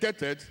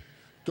dedicated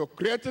to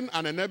creating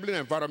an enabling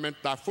environment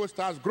that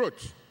fosters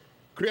growth,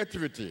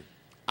 creativity,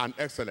 and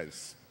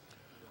excellence.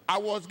 I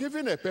was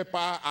given a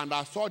paper and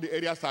I saw the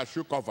areas I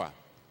should cover.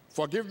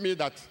 Forgive me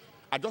that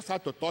I just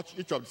had to touch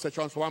each of the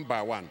sections one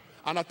by one.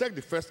 And I take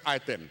the first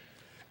item,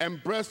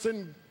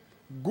 embracing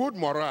good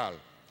morale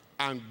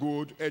and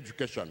good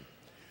education.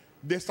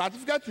 The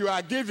certificate you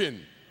are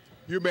given,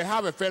 you may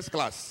have a first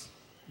class,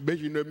 but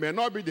you may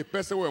not be the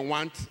person we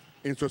want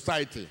in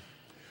society.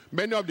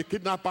 Many of the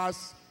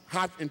kidnappers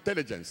have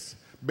intelligence,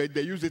 but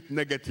they use it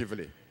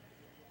negatively.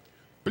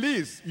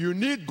 Please, you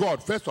need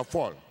God, first of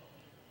all.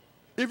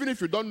 Even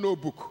if you don't know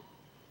book,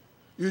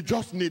 you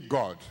just need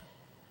God.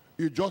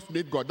 You just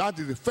need God. That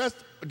is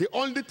the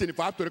only thing, if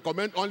I have to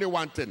recommend only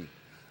one thing,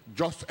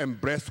 just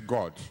embrace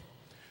God.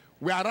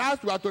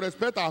 Whereas we are to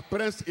respect our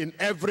parents in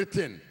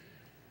everything,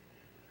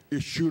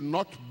 it should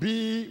not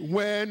be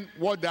when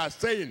what they are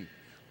saying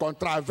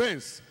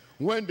contravenes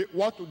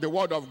what the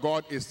Word of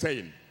God is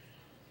saying.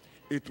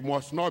 It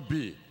must not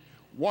be.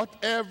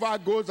 Whatever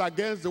goes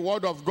against the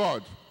Word of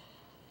God,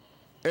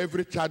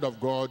 every child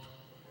of God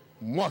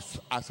must,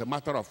 as a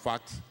matter of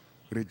fact,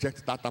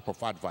 reject that type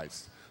of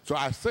advice. So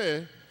I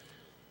say,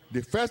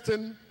 the first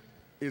thing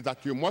is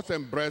that you must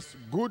embrace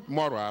good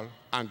moral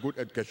and good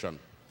education.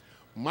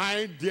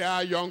 My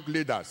dear young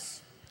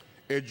leaders,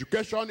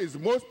 education is the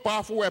most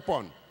powerful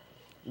weapon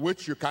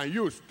which you can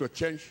use to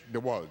change the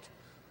world.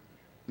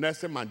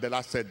 Nelson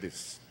Mandela said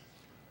this.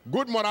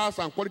 Good morals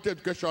and quality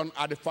education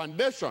are the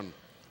foundation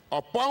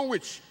upon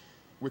which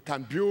we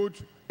can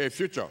build a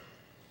future.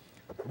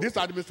 This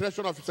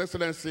administration of His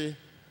Excellency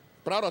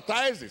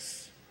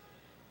prioritizes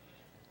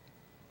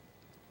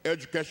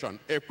education,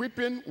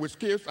 equipping with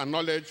skills and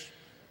knowledge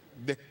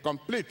to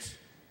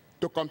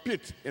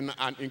compete in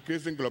an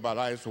increasing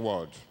globalized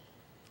world.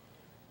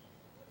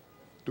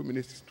 2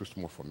 minutes is too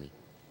small for me.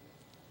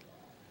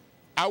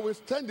 I will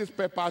send this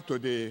paper to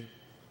the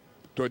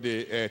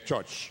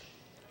church.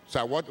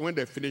 So when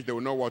they finish, they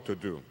will know what to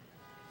do.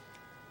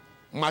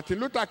 Martin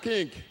Luther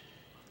King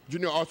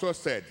Jr. also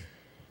said,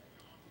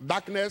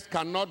 darkness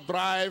cannot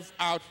drive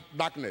out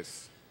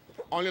darkness.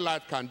 Only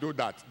light can do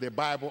that. The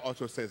Bible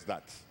also says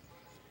that.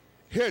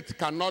 Hate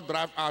cannot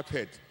drive out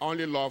hate.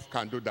 Only love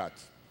can do that.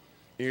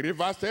 In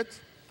Rivers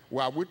State,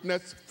 we have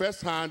witnessed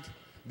firsthand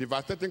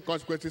devastating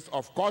consequences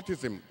of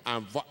cultism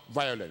and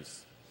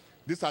violence.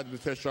 This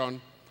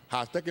administration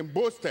has taken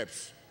bold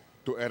steps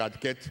to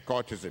eradicate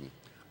cultism.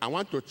 I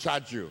want to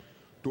charge you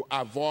to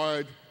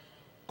avoid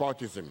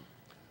cultism.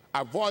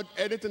 Avoid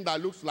anything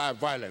that looks like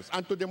violence.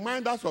 And to the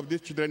minders of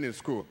these children in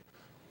school,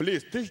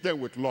 please teach them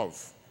with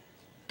love.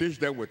 Teach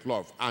them with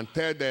love and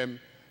tell them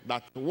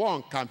that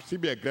one can still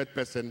be a great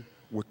person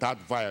without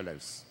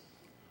violence.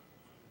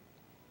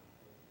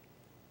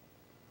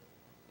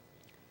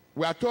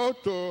 We are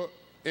told to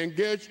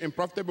engage in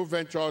profitable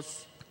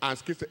ventures and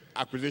skills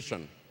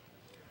acquisition.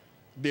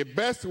 The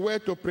best way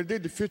to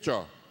predict the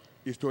future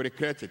is to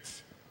recreate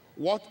it.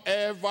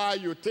 Whatever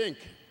you think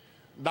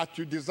that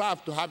you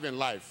deserve to have in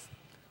life,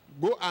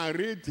 go and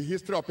read the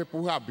history of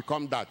people who have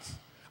become that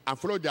and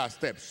follow their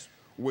steps.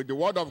 With the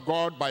Word of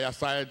God by your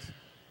side,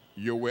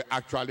 you will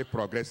actually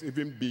progress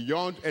even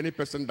beyond any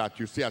person that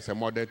you see as a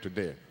model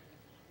today.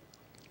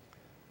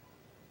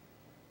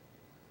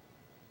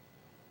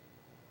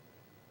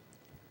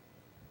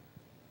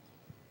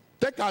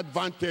 Take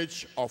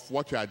advantage of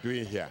what you are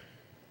doing here.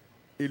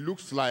 It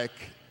looks like,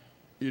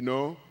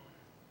 you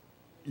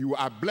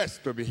are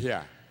blessed to be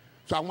here.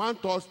 So I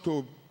want us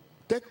to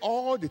take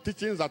all the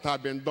teachings that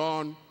have been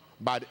done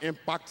by the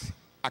Impact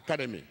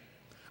Academy.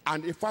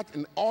 And in fact,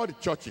 in all the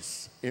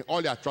churches, in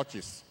all your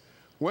churches,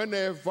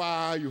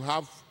 whenever you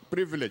have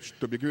privilege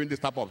to be given this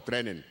type of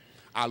training,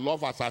 I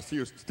love as I see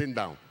you sitting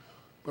down.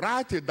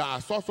 Write it down. I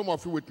saw some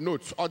of you with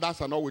notes.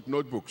 Others are not with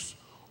notebooks.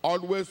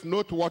 Always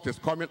note what is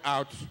coming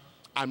out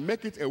and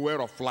make it a way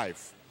of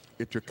life.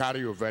 It will carry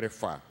you very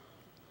far.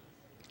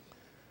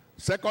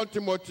 2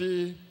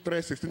 Timothy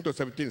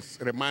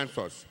 3:16-17 reminds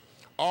us,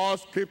 all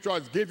scripture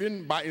is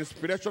given by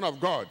inspiration of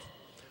God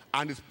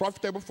and is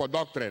profitable for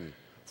doctrine,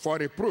 for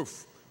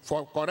reproof,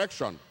 for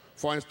correction,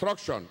 for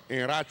instruction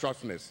in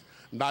righteousness,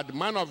 that the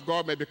man of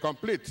God may be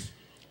complete,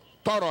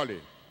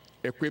 thoroughly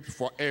equipped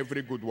for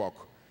every good work.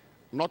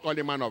 Not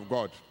only man of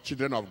God,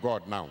 children of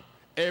God now.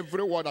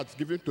 Every word that's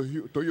given to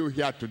you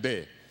here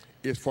today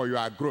is for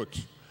your growth.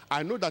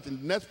 I know that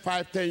in the next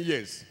 5-10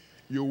 years,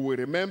 you will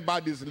remember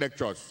these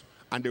lectures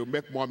and they will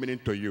make more meaning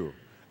to you.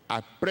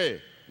 I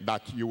pray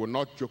that you will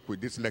not joke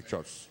with these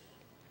lectures.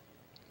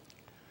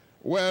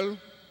 Well,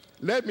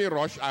 let me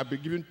rush. I'll be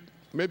giving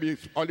maybe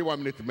it's only 1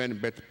 minute remaining,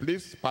 but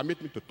please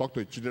permit me to talk to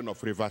the children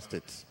of River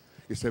State.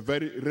 It's a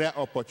very rare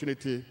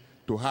opportunity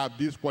to have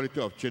this quality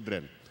of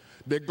children.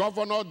 The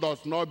governor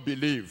does not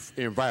believe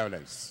in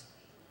violence.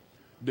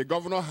 The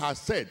governor has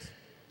said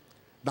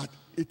that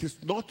it is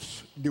not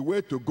the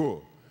way to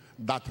go,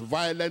 that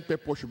violent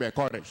people should be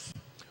encouraged.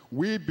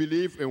 We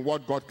believe in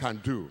what God can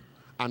do,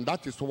 and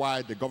that is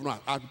why the governor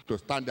has asked me to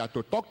stand there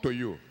to talk to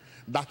you,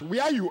 that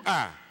where you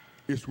are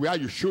is where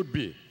you should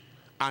be.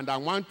 And I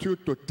want you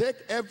to take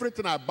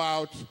everything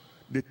about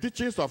the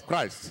teachings of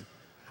Christ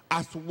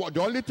as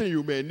the only thing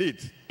you may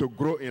need to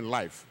grow in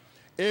life.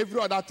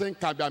 Every other thing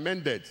can be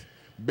amended,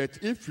 but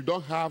if you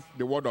don't have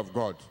the word of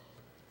God,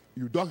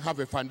 you don't have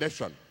a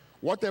foundation.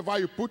 Whatever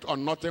you put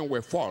on nothing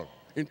will fall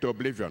into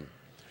oblivion.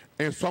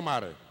 In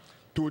summary,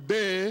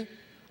 today,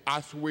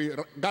 as we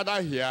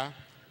gather here,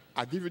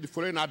 I give you the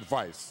following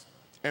advice.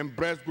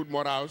 Embrace good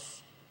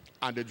morals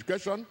and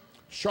education,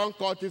 shun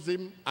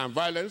cultism and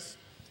violence,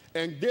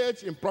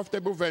 engage in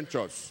profitable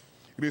ventures,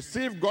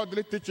 receive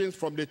godly teachings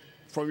from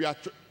your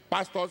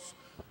pastors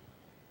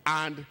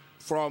and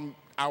from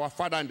our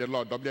Father in the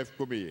Lord, W.F.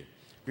 KUMUYI.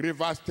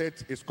 River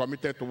State is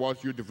committed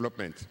towards youth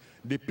development.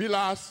 The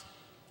pillars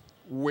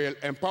will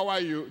empower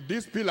you,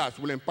 these pillars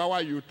will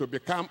empower you to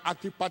become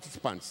active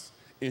participants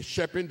in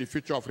shaping the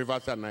future of River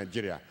State and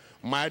Nigeria.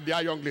 My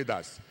dear young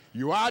leaders,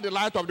 you are the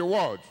light of the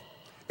world.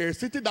 A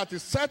city that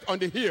is set on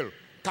the hill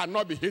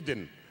cannot be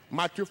hidden.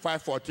 Matthew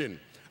 5:14.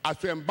 As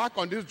you embark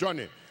on this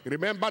journey,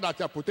 remember that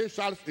your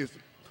potential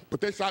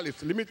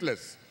is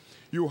limitless.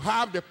 You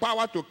have the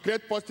power to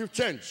create positive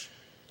change,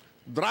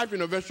 drive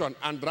innovation,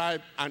 and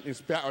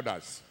inspire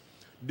others.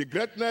 The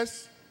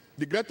greatest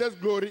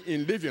glory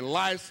in living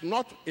lies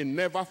not in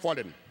never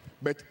falling,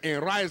 but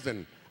in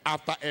rising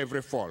after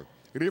every fall.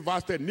 River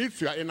State needs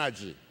your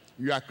energy,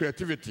 your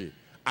creativity,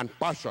 and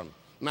passion.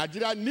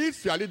 Nigeria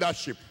needs your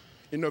leadership,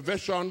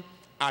 innovation,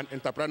 and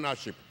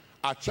entrepreneurship.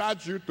 I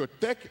charge you to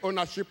take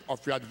ownership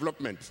of your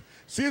development.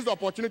 Seize the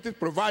opportunities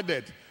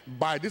provided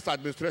by this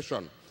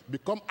administration.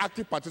 Become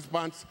active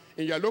participants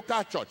in your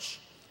local church,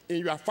 in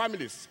your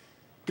families.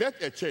 Create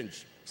a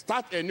change.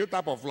 Start a new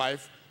type of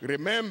life.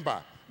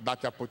 Remember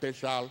that your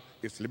potential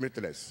is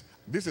limitless.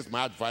 This is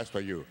my advice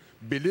to you.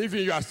 Believe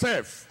in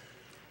yourself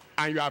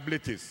and your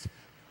abilities.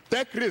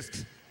 Take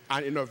risks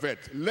and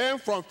innovate. Learn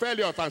from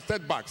failures and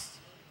setbacks.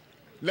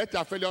 Let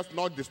your failures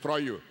not destroy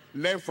you.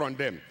 Learn from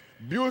them.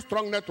 Build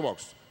strong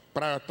networks.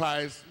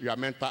 Prioritize your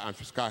mental and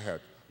physical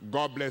health.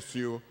 God bless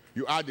you.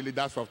 You are the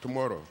leaders of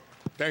tomorrow.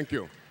 Thank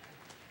you.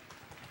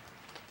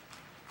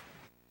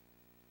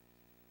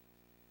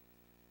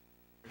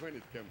 When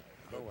it came,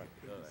 don't worry.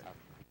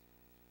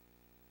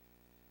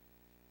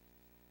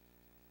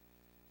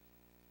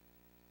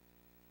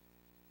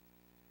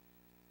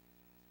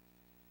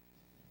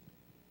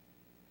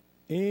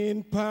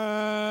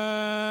 Impact.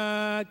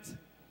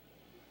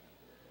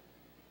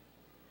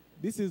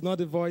 This is not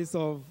the voice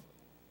of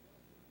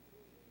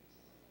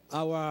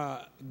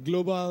our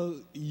global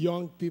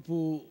young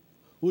people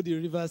who the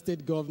River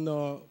State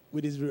governor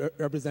with his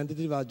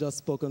representative has just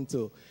spoken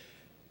to.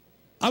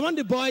 I want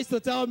the boys to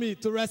tell me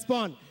to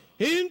respond.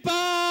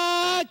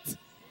 Impact!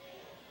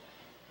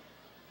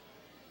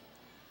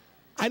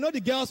 I know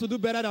the girls will do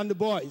better than the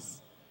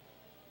boys.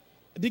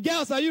 The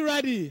girls, are you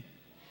ready?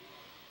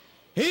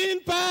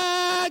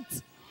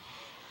 Impact!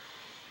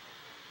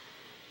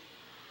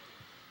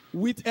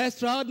 With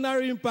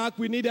extraordinary impact,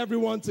 we need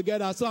everyone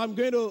together. So I'm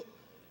going to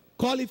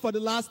call it for the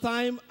last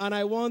time, and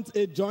I want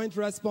a joint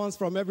response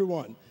from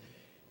everyone.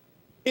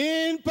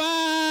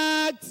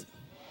 Impact!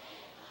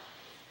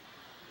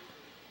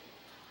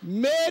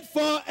 Made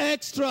for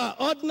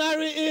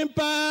extraordinary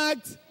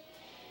impact.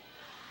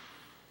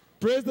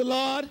 Praise the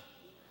Lord.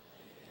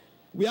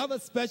 We have a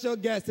special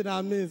guest in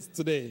our midst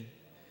today,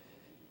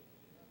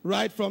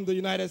 right from the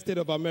United States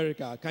of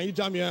America. Can you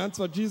jam your hands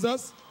for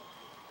Jesus?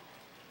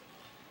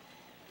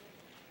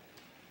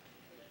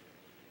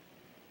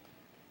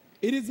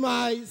 It is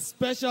my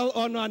special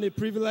honor and a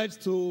privilege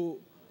to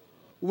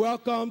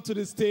welcome to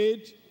the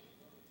stage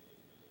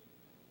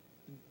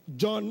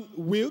John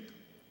Wilk.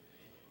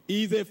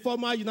 He is a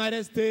former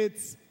United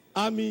States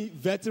Army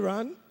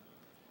veteran.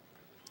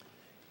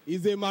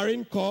 He's a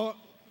Marine Corps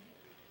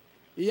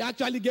He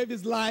actually gave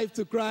his life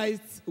to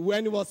Christ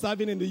when he was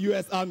serving in the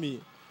U.S. Army.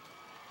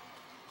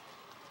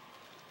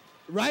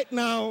 Right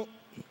now,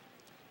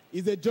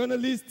 he's a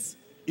journalist,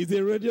 he's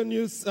a radio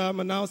news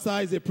announcer,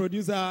 he's a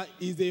producer,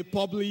 he's a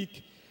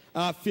public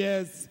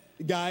affairs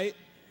guy.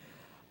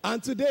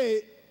 And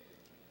today,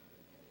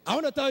 I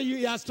want to tell you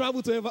he has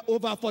traveled to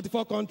over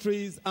 44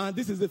 countries, and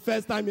this is the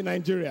first time in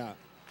Nigeria.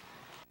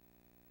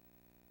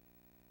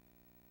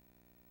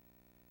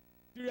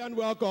 Nigerian,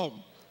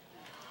 welcome.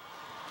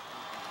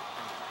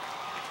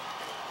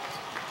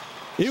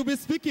 He'll be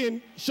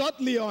speaking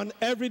shortly on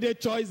everyday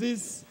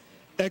choices,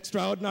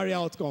 extraordinary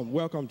outcome.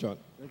 Welcome, John.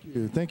 Thank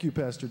you. Thank you,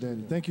 Pastor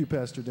Daniel. Thank you,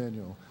 Pastor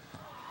Daniel.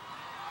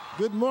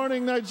 Good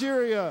morning,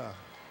 Nigeria.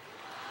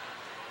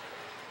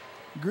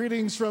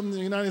 Greetings from the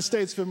United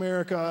States of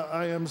America.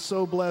 I am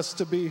so blessed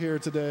to be here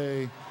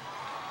today.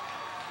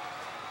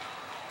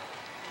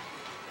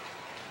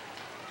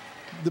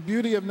 The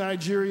beauty of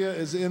Nigeria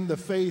is in the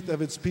faith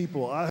of its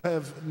people. I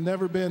have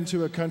never been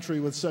to a country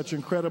with such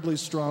incredibly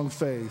strong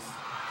faith.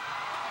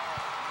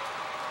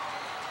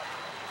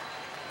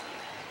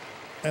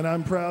 And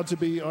I'm proud to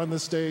be on the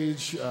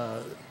stage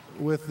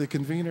with the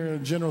convener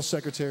and general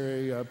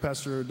secretary,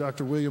 Pastor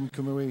Dr. William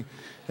KUMUYI,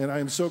 and I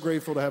am so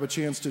grateful to have a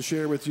chance to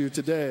share with you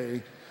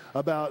today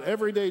about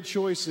everyday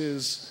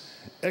choices,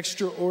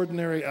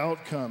 extraordinary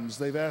outcomes.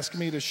 They've asked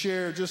me to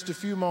share just a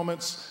few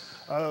moments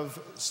of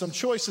some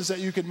choices that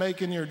you could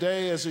make in your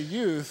day as a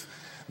youth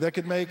that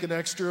could make an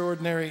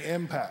extraordinary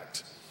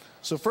impact.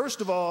 So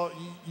first of all,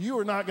 you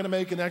are not going to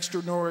make an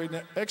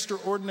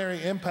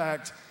extraordinary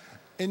impact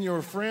in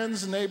your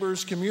friends,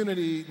 neighbors,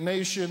 community,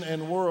 nation,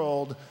 and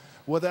world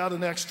without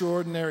an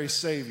extraordinary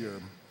Savior.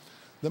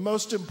 The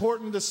most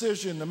important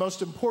decision, the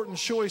most important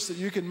choice that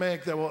you can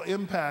make that will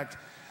impact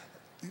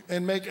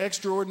and make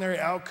extraordinary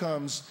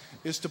outcomes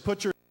is to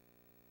put the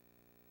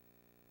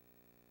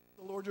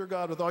Lord your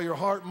God with all your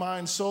heart,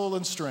 mind, soul,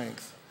 and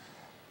strength.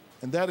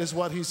 And that is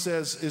what he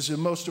says is the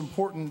most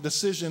important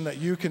decision that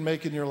you can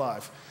make in your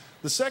life.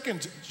 The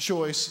second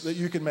choice that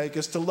you can make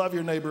is to love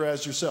your neighbor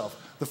as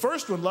yourself. The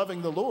first one,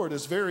 loving the Lord,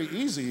 is very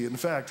easy. In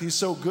fact, he's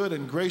so good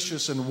and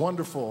gracious and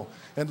wonderful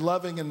and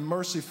loving and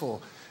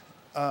merciful.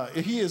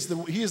 He is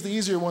the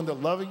easier one.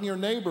 That loving your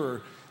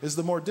neighbor is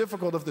the more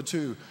difficult of the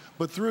two.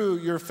 But through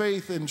your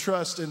faith and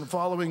trust in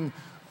following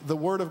the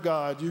Word of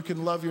God, you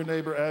can love your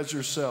neighbor as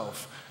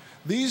yourself.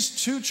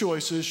 These two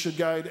choices should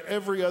guide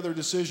every other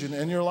decision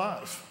in your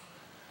life.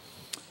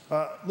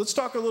 Let's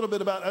talk a little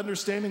bit about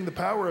understanding the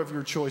power of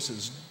your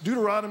choices.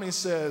 Deuteronomy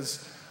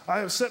says, I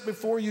have set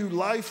before you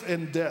life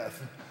and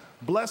death,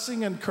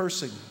 blessing and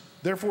cursing.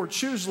 Therefore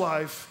choose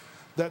life,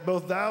 that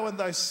both thou and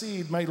thy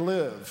seed may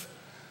live.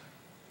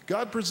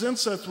 God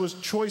presents us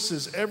with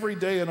choices every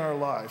day in our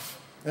life.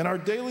 And our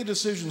daily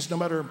decisions, no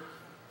matter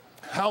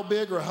how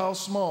big or how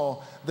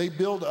small, they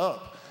build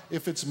up.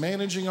 If it's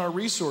managing our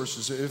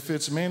resources, if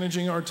it's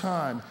managing our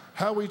time,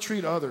 how we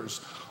treat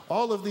others,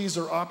 all of these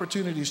are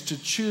opportunities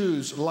to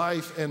choose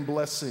life and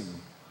blessing.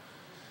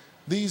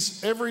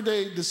 These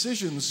everyday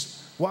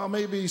decisions, while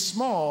maybe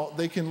small,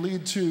 they can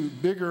lead to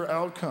bigger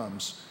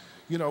outcomes.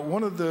 You know,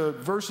 one of the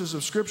verses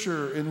of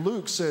Scripture in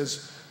Luke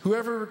says,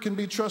 whoever can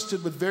be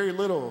trusted with very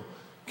little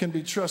can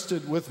be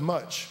trusted with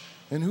much.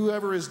 And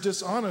whoever is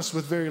dishonest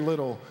with very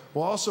little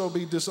will also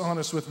be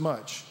dishonest with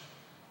much.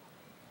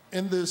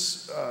 In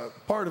this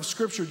part of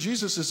Scripture,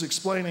 Jesus is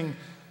explaining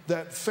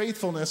that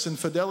faithfulness and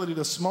fidelity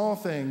to small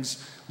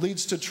things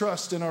leads to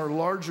trust in our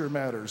larger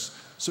matters.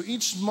 So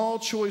each small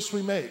choice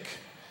we make,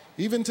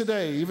 even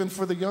today, even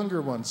for the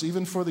younger ones,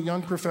 even for the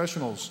young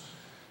professionals,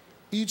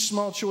 each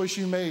small choice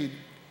you made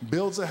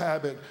builds a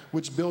habit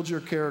which builds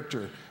your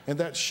character, and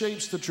that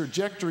shapes the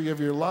trajectory of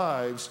your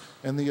lives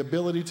and the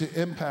ability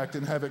to impact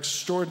and have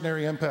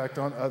extraordinary impact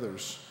on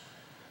others.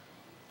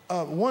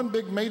 One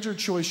big major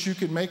choice you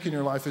can make in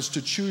your life is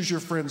to choose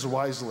your friends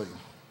wisely.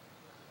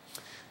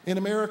 In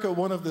America,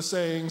 one of the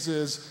sayings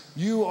is,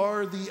 you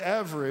are the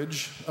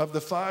average of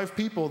the 5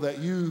 people that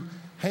you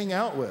hang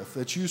out with,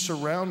 that you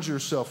surround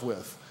yourself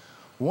with.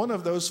 One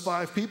of those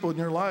 5 people in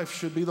your life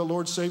should be the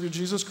Lord Savior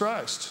Jesus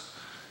Christ.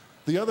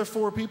 The other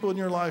 4 people in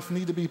your life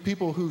need to be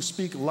people who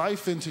speak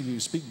life into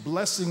you, speak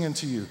blessing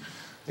into you.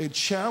 They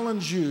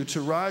challenge you to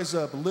rise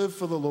up, live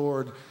for the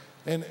Lord,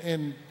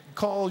 and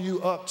call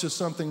you up to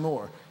something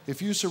more.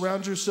 If you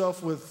surround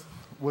yourself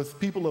with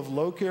people of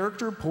low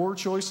character, poor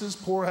choices,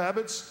 poor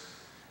habits,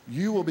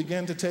 you will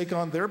begin to take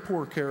on their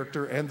poor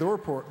character and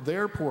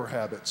their poor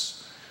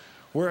habits.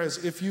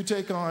 Whereas if you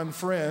take on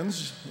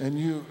friends and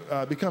you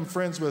become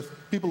friends with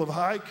people of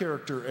high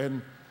character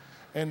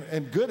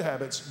and good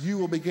habits, you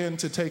will begin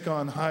to take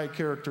on high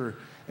character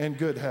and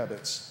good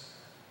habits.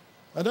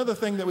 Another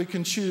thing that we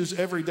can choose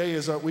every day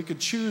is that we could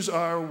choose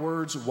our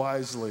words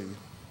wisely.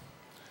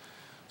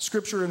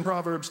 Scripture in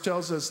Proverbs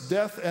tells us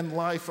death and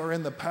life are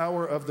in the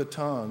power of the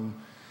tongue,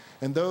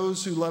 and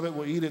those who love it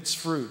will eat its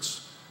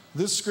fruits.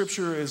 This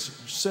scripture is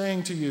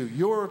saying to you,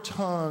 your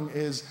tongue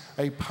is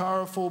a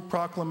powerful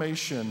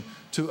proclamation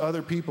to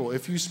other people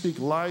if you speak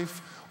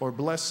life or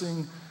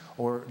blessing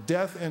or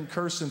death and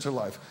curse into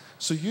life.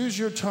 So use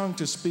your tongue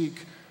to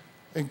speak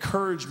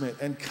encouragement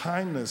and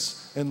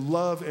kindness and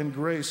love and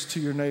grace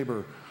to your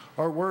neighbor.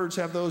 Our words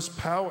have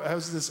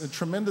this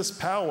tremendous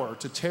power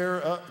to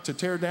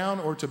tear down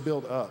or to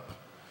build up.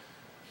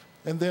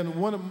 And then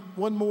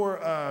one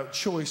more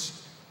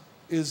choice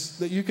is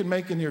that you can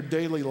make in your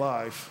daily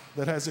life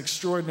that has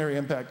extraordinary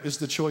impact is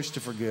the choice to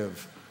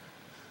forgive.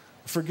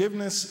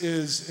 Forgiveness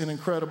is an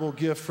incredible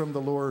gift from the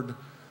Lord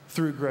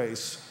through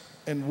grace.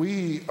 And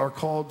we are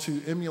called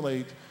to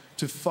emulate,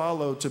 to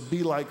follow, to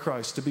be like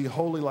Christ, to be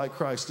holy like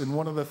Christ. And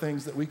one of the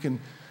things that we can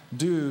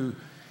do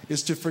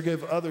is to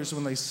forgive others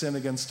when they sin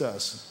against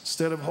us.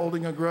 Instead of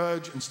holding a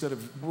grudge, instead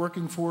of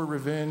working for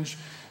revenge,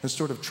 and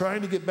sort of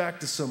trying to get back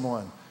to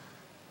someone,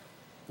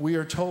 we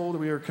are told,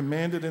 we are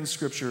commanded in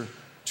Scripture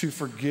to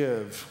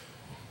forgive.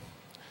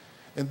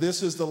 And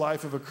this is the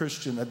life of a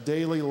Christian, a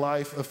daily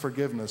life of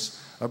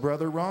forgiveness. A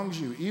brother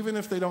wrongs you, even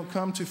if they don't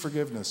come to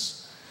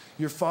forgiveness.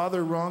 Your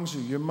father wrongs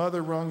you, your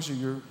mother wrongs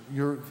you,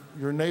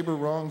 your neighbor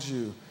wrongs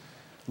you.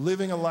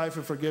 Living a life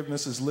of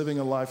forgiveness is living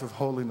a life of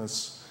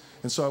holiness.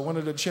 And so I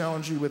wanted to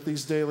challenge you with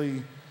these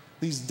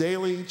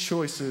daily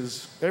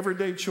choices,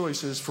 everyday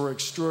choices for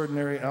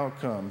extraordinary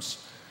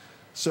outcomes.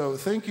 So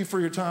thank you for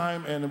your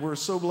time, and we're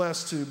so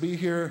blessed to be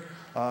here.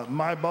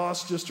 My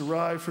boss just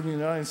arrived from the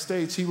United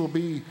States. He will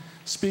be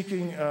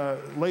speaking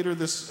later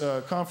this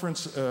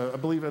conference, I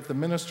believe at the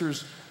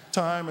minister's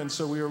time, and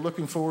so we are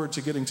looking forward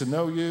to getting to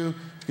know you,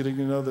 getting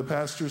to know the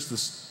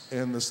pastors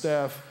and the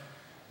staff.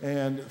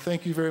 And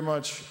thank you very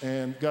much,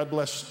 and God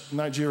bless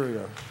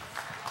Nigeria.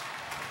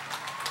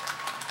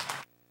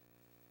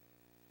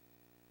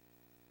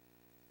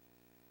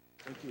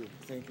 Thank you.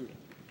 Thank you.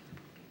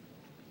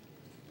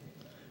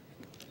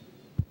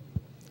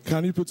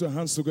 Can you put your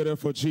hands together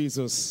for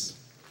Jesus?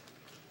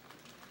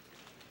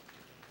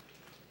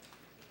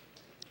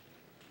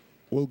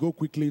 We'll go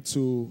quickly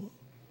to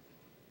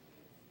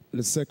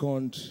the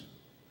second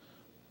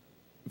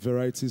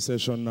variety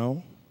session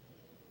now.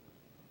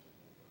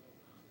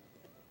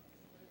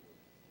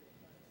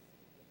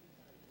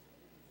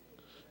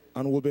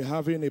 And we'll be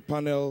having a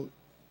panel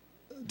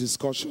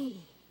discussion.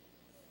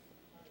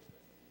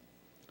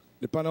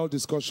 The panel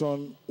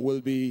discussion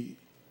will be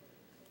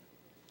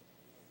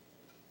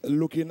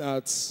looking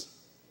at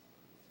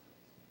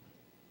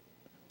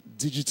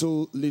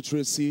digital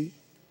literacy,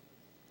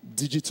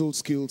 digital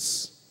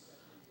skills,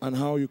 and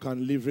how you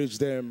can leverage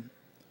them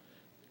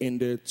in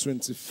the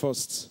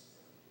 21st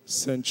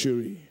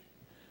century.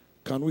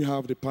 Can we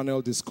have the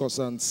panel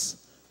discussants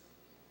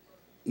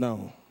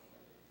now?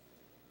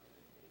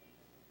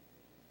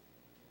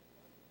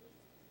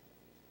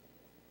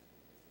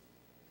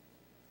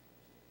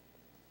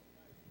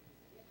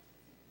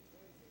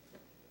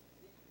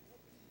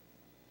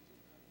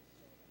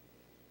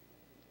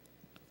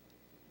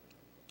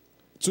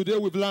 Today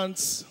we've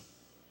learned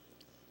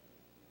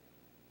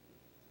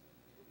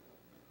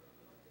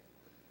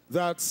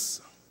that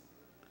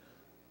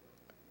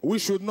we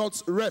should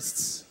not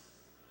rest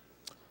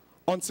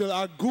until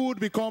our good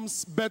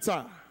becomes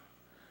better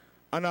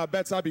and our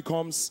better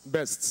becomes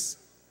best.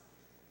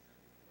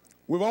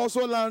 We've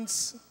also learned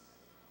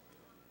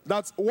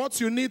that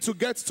what you need to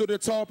get to the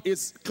top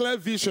is clear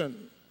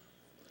vision.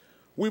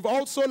 We've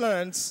also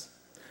learned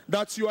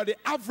that you are the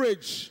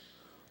average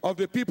of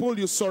the people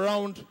you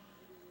surround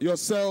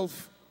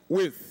yourself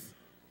with.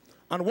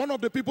 And one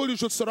of the people you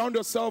should surround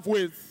yourself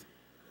with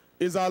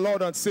is our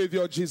Lord and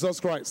Savior,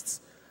 Jesus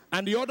Christ.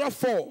 And the other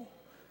four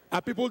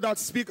are people that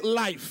speak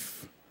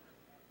life,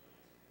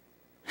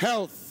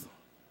 health,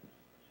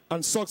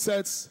 and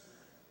success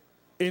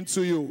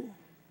into you.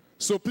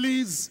 So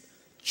please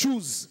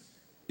choose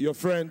your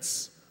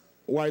friends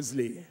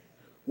wisely.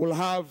 We'll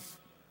have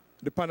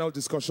the panel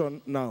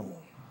discussion now.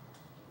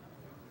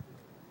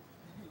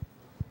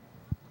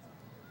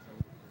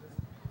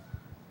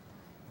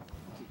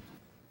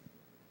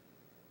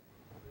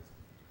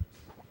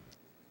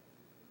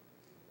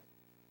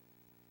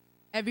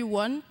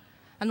 Everyone,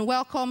 and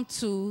welcome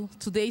to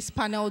today's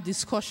panel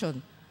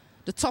discussion.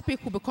 The topic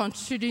we'll be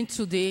considering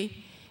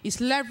today is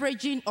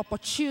leveraging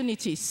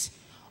opportunities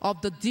of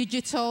the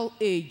digital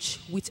age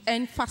with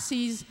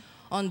emphasis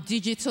on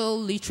digital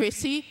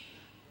literacy,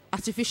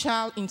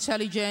 artificial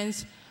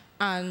intelligence,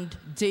 and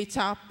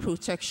data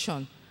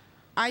protection.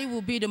 I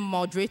will be the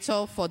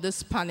moderator for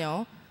this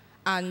panel,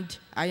 and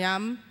I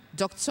am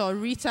Dr.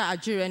 Rita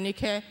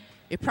Ajirenike,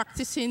 a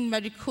practicing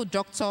medical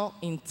doctor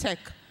in tech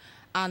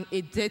and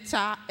a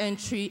data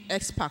entry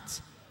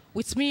expert.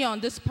 With me on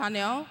this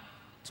panel,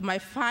 to my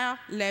far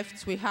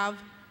left, we have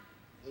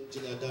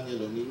Engineer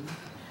Daniel Oni,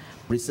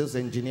 Pre-Sales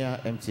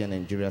Engineer, MTN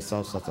Nigeria,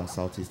 South and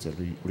Southeast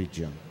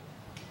region.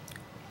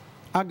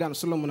 Agan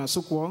Solomon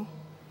Asukwo,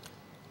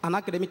 an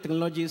academic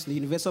technologist at the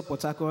University of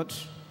Port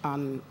Harcourt,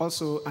 and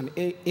also an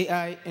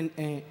AI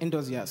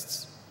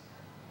enthusiast.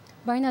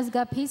 Barnes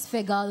Gapis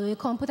Fegalo, a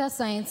computer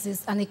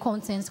scientist and a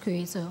content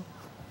creator.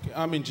 Okay,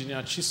 I'm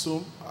Engineer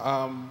Chisom.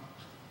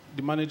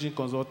 The managing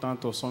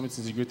consultant of Summit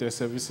Integrated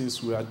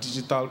Services. We are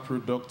digital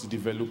product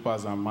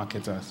developers and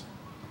marketers.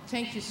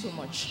 Thank you so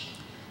much.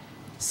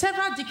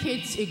 Several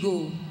decades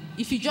ago,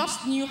 If you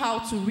just knew how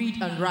to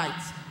read and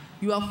write,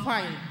 you are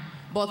fine.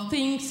 But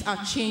things are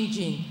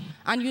changing,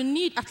 and you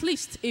need at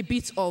least a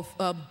bit of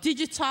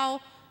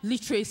digital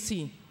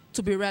literacy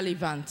to be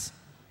relevant.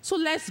 So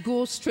let's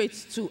go straight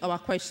to our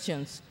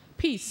questions.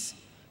 Peace,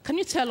 can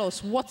you tell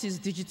us what is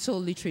digital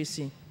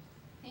literacy?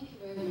 Thank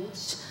you very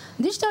much.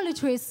 Digital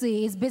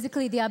literacy is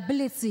basically the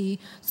ability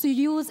to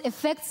use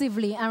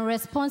effectively and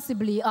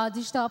responsibly our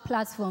digital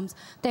platforms,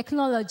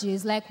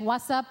 technologies like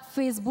WhatsApp,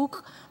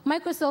 Facebook,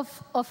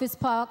 Microsoft Office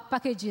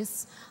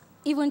packages,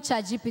 even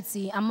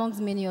ChatGPT, amongst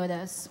many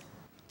others.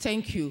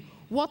 Thank you.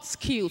 What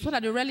skills, what are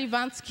the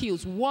relevant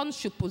skills one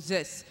should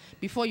possess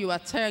before you are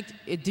tagged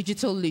a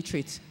digital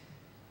literate?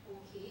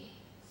 Okay.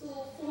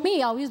 So for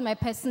me, I'll use my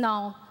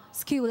personal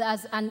skill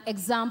as an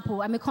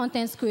example. I'm a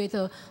content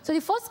creator. So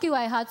the first skill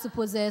I had to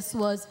possess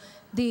was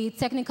the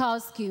technical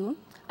skill.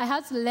 I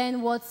had to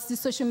learn what the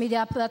social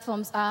media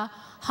platforms are,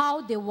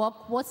 how they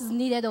work, what is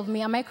needed of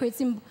me. Am I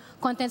creating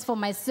content for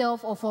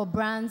myself or for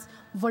brands,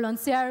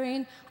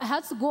 volunteering? I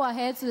had to go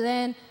ahead to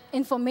learn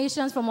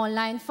information from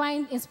online,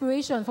 find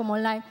inspiration from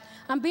online,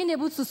 and being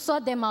able to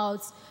sort them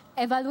out,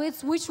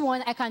 evaluate which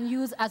one I can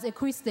use as a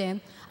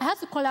Christian. I had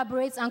to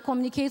collaborate and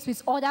communicate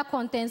with other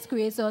content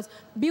creators,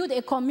 build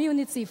a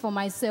community for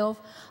myself.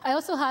 I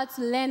also had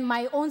to learn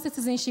my own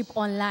citizenship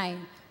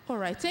online. All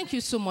right, thank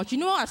you so much. You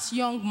know, as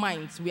young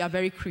minds, we are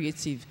very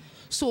creative.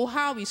 So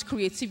how is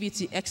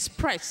creativity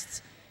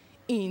expressed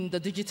in the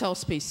digital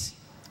space?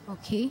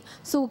 Okay,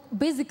 so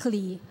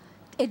basically,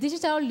 a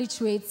digital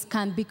literate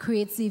can be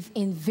creative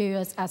in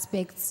various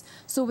aspects.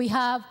 So we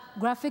have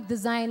graphic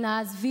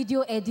designers,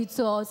 video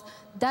editors,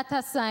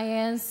 data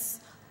science,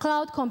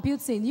 cloud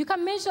computing. You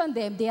can mention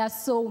them. There are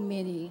so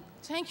many.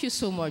 Thank you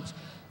so much.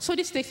 So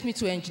this takes me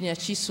to Engineer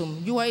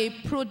Chisum. You are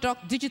a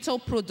digital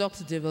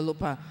product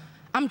developer.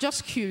 I'm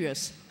just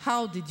curious,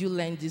 how did you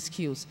learn these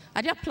skills?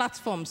 Are there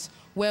platforms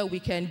where we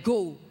can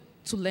go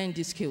to learn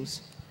these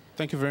skills?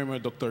 Thank you very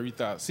much, Dr.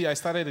 Rita. See, I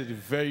started at a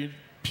very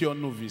pure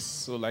novice,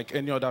 so like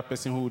any other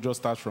person who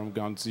just starts from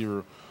ground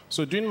zero.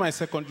 So during my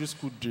secondary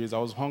school days, I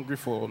was hungry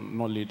for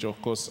knowledge,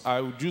 of course. I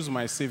would use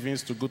my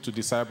savings to go to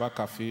the cyber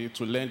cafe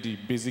to learn the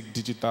basic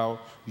digital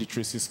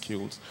literacy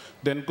skills.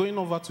 Then going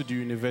over to the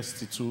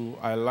university too,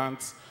 I learned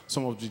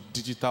some of the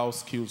digital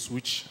skills,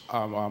 which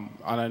I'm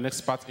an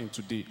expert in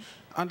today.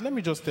 And let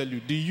me just tell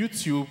you, the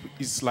YouTube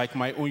is like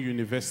my own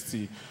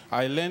university.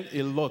 I learn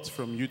a lot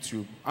from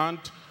YouTube. And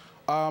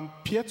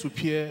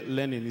peer-to-peer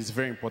learning is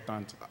very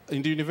important.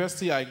 In the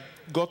university, I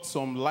got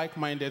some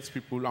like-minded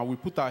people, and we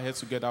put our heads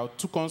together,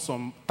 took on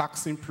some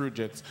taxing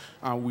projects,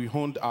 and we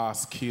honed our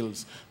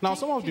skills. Now,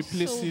 some of the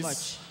places... so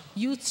much.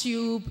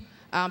 YouTube,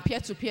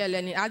 peer-to-peer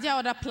learning. Are there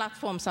other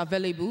platforms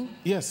available?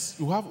 Yes,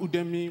 we have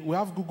Udemy, we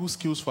have Google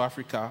Skills for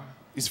Africa.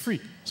 It's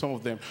free, some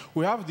of them.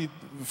 We have the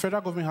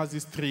federal government has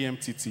this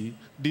 3MTT.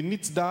 The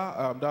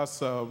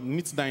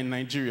NITDA in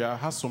Nigeria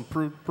has some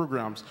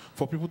programs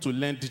for people to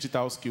learn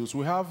digital skills.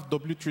 We have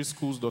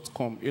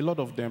w3schools.com. A lot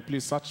of them,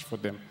 please search for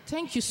them.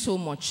 Thank you so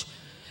much.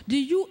 The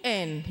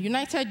UN,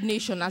 United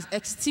Nations, has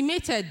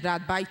estimated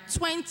that by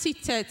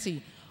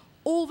 2030,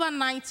 over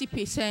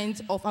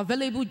 90% of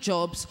available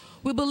jobs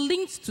will be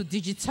linked to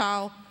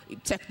digital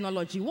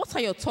technology. What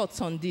are your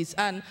thoughts on this?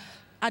 And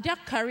are there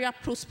career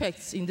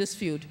prospects in this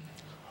field?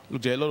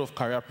 Look, there are a lot of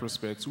career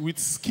prospects. With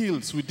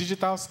skills, with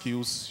digital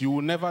skills, you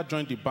will never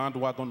join the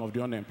bandwagon of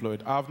the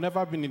unemployed. I've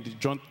never been in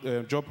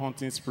the job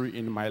hunting spree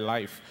in my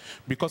life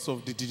because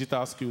of the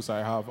digital skills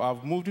I have.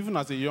 I've moved, even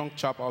as a young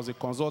chap, I was a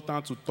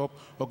consultant to top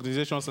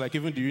organizations like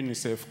even the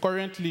UNICEF.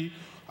 Currently,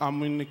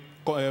 I'm in a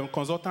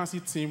consultancy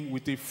team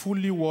with a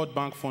fully World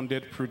Bank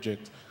funded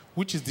project,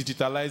 which is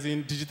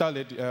digitalizing,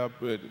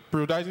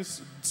 providing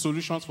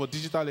solutions for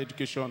digital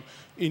education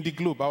in the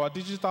globe. Our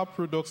digital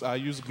products are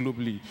used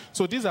globally.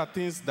 So these are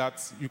things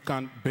that you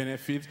can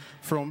benefit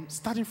from.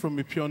 Starting from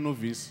a pure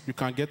novice, you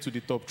can get to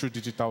the top through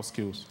digital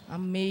skills.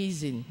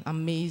 Amazing,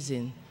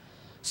 amazing.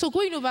 So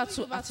going over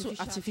to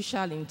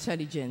artificial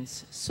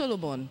intelligence,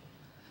 Solomon,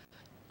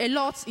 a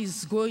lot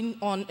is going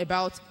on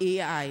about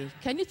AI.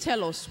 Can you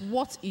tell us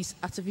what is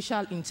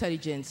artificial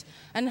intelligence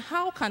and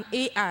how can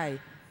AI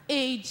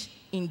aid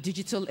in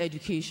digital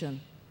education?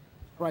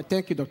 Right,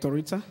 thank you, Dr.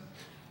 Rita.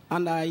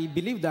 And I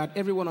believe that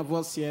every one of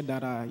us here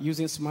that are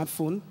using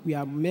smartphone, we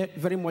are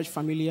very much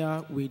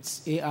familiar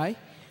with AI,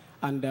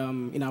 and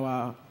in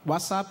our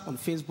WhatsApp, on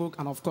Facebook,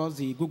 and of course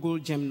the Google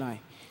Gemini.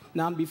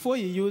 Now, before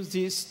you use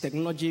this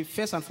technology,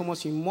 first and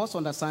foremost, you must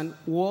understand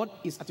what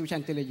is artificial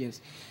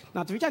intelligence.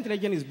 Now, artificial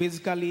intelligence is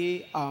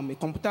basically a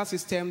computer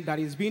system that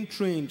is being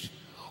trained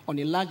on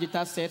a large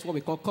data set, what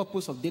we call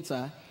corpus of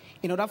data,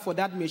 in order for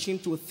that machine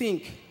to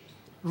think,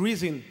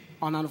 reason,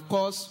 and of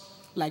course,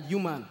 like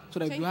human, so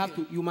that you have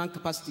human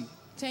capacity.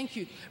 Thank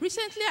you.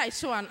 Recently, I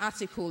saw an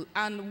article,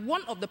 and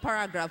one of the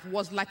paragraphs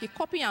was like a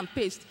copy and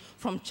paste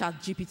from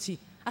ChatGPT.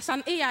 As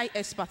an AI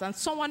expert and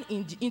someone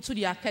into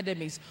the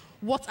academics,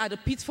 what are the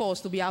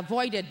pitfalls to be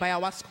avoided by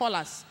our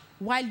scholars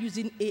while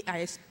using AI,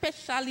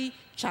 especially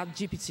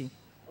ChatGPT?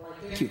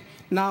 Thank you.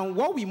 Now,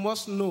 what we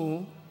must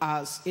know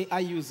as AI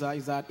user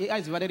is that AI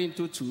is divided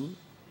into two.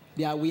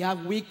 We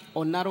have weak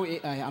or narrow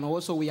AI, and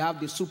also we have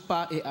the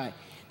super AI.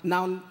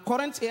 Now,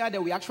 current AI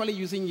that we're actually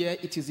using here,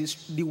 it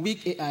is the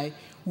weak AI,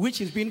 which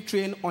is being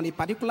trained on a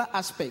particular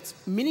aspect,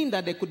 meaning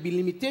that there could be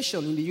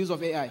limitation in the use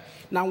of AI.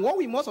 Now, what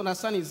we must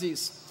understand is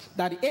this,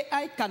 that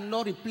AI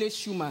cannot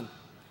replace human.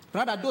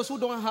 Rather, those who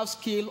don't have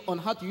skill on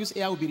how to use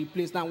AI will be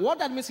replaced. Now, what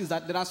that means is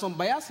that there are some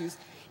biases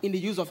in the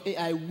use of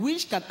AI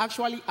which can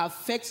actually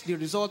affect the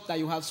result that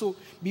you have. So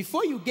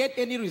before you get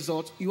any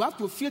result, you have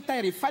to filter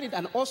and refine it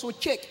and also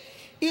check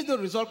if the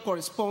result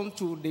corresponds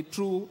to the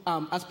true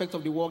aspect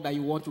of the work that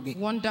you want to get.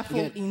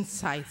 Wonderful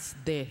insights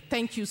there.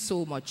 Thank you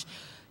so much.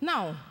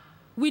 Now,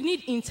 we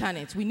need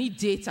internet, we need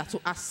data to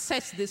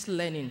assess this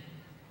learning.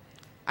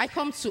 I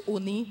come to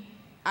Oni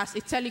as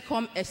a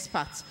telecom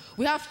expert.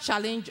 We have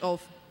challenge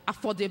of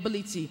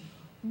affordability.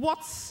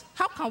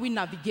 How can we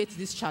navigate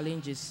these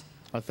challenges?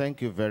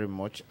 Thank you very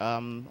much.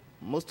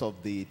 Most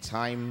of the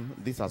time,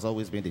 this has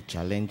always been the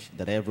challenge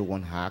that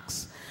everyone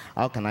asks.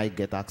 How can I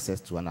get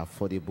access to an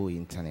affordable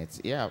internet?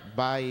 Yeah,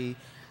 by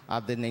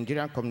the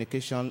Nigerian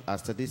Communication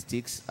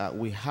Statistics,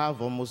 we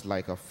have almost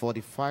like a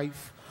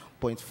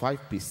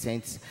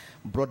 45.5%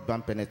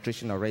 broadband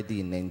penetration already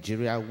in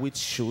Nigeria, which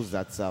shows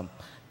that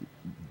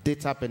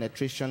data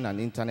penetration and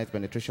internet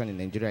penetration in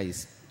Nigeria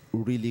is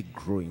really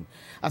growing.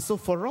 So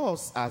for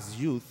us as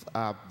youth,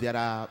 there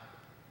are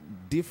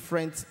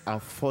different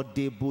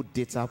affordable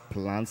data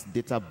plans,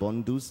 data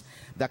bundles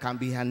that can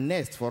be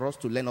harnessed for us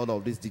to learn all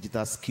of these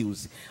digital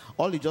skills.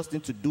 All you just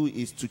need to do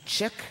is to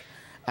check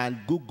and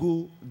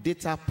Google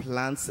data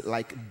plans,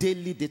 like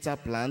daily data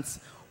plans,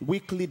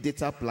 weekly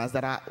data plans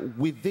that are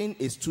within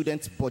a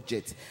student's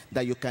budget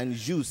that you can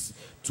use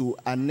to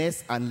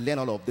harness and learn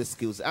all of these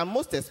skills. And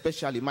most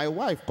especially, my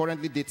wife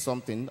currently did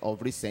something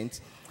of recent.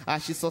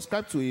 She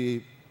subscribed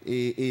to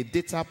a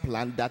data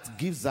plan that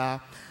gives her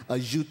a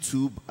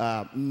YouTube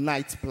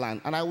night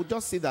plan. And I would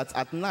just say that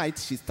at night,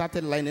 she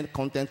started learning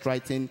content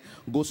writing,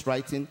 ghost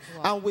writing.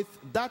 Wow. And with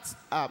that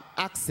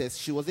access,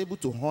 she was able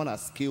to hone her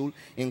skill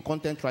in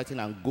content writing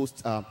and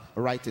ghost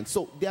writing.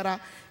 So there are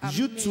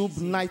YouTube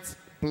night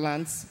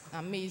plans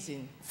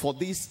for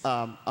this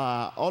from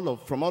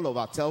all of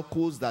our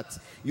telcos that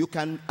you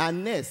can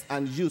harness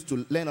and use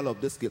to learn all of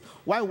this skill.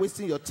 Why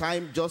wasting your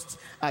time just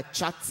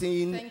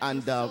chatting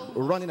and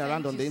running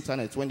around on the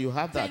internet when you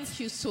have that? Thank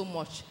you so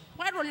much.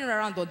 While running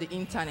around on the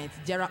internet,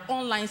 there are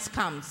online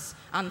scams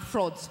and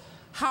frauds.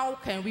 How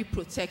can we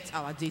protect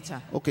our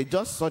data? Okay,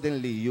 just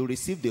suddenly you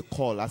received a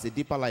call as a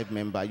Deeperlife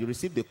member. You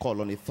received a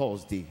call on a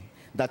Thursday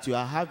that you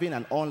are having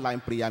an online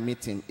prayer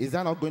meeting. Is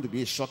that not going to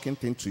be a shocking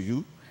thing to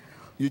you?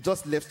 You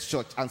just left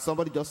church and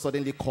somebody just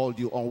suddenly called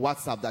you on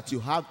WhatsApp that you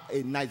have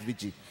a night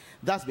vigil.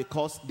 That's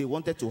because they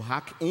wanted to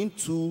hack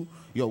into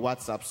your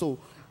WhatsApp. So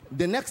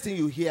the next thing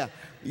you hear,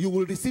 you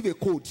will receive a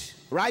code,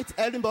 right?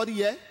 Everybody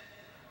here?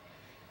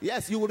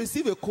 Yes, you will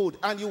receive a code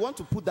and you want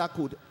to put that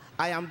code.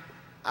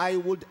 I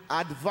would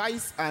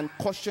advise and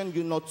caution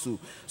you not to.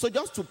 So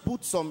just to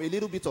put a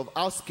little bit of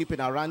housekeeping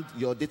around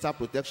your data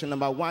protection.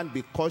 Number one,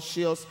 be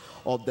cautious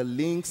of the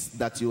links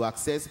that you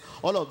access.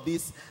 All of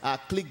this,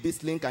 click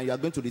this link and you are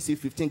going to receive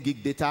 15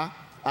 gig data.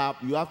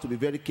 You have to be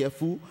very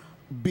careful.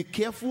 Be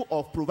careful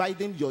of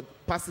providing your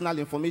personal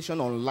information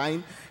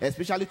online,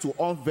 especially to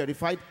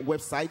unverified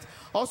websites.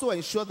 Also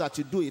ensure that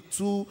you do a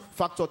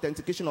two-factor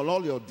authentication on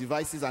all your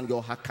devices and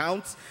your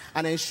accounts,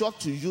 and ensure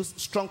to use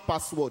strong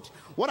password.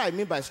 What I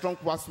mean by strong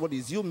password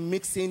is you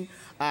mixing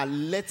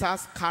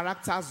letters,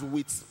 characters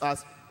with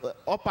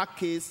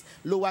uppercase,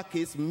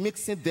 lowercase,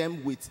 mixing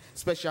them with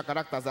special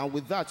characters, and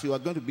with that you are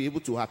going to be able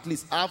to at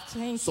least have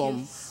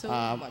some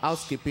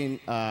housekeeping.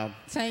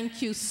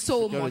 Thank you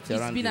so much.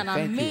 It's been an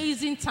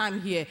amazing time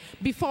here.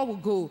 Before we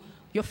go,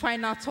 your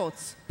final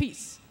thoughts,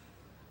 please.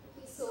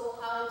 So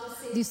I will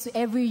just say this to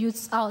every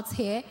youth out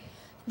here: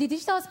 the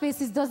digital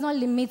spaces does not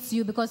limit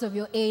you because of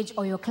your age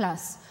or your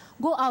class.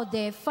 Go out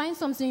there, find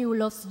something you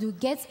love to do,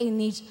 get a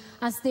niche,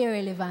 and stay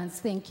relevant.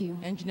 Thank you.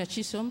 Engineer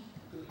Chisom.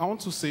 I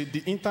want to say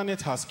the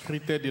internet has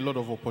created a lot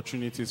of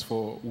opportunities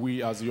for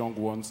we as young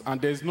ones,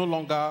 and there's no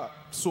longer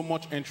so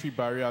much entry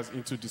barriers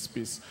into the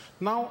space.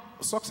 Now,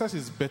 success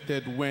is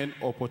bettered when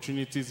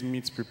opportunities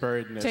meet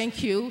preparedness.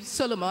 Thank you.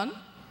 Solomon?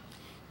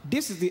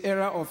 This is the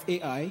era of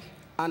AI,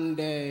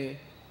 and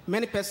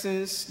many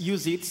persons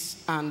use it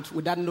and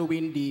without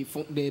knowing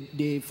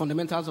the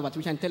fundamentals of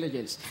artificial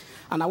intelligence.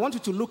 And I want you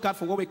to look out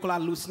for what we call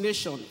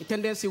hallucination, a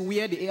tendency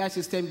where the AI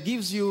system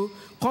gives you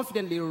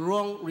confidently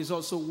wrong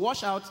results. So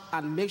watch out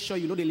and make sure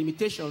you know the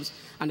limitations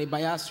and the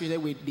bias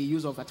related with the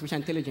use of artificial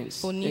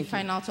intelligence. Only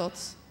final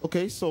thoughts.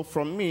 Okay, so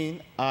from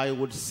me, I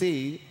would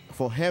say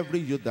for every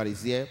youth that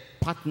is here,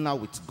 partner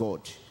with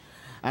God.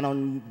 And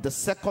on the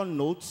second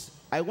note,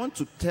 I want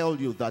to tell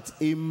you that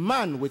a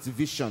man with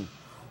vision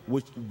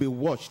will be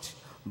watched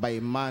by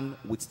a man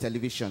with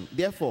television.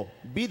 Therefore,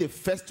 be the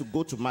first to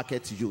go to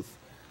market youth.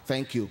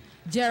 Thank you.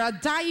 There are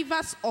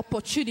diverse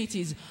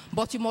opportunities,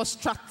 but you must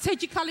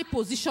strategically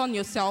position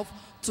yourself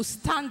to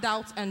stand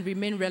out and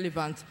remain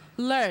relevant.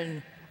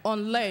 Learn,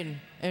 unlearn,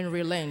 and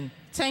relearn.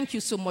 Thank you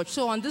so much.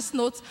 So on this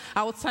note,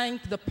 I will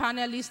thank the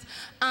panelists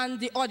and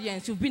the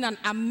audience. You've been an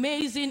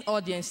amazing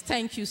audience.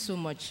 Thank you so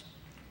much.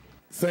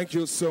 Thank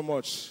you so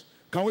much.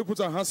 Can we put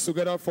our hands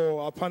together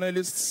for our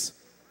panelists?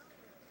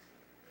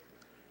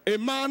 A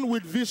man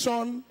with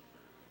vision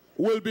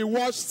will be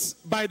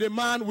watched by the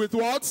man with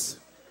what?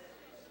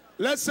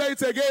 Let's say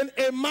it again.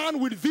 A man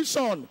with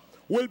vision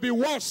will be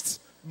watched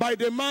by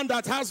the man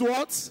that has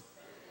what?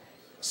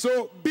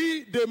 So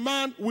be the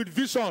man with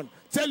vision.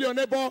 Tell your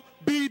neighbor,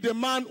 be the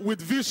man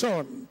with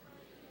vision.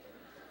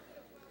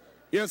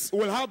 Yes,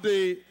 we'll have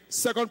the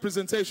second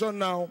presentation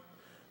now.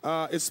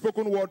 A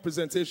spoken word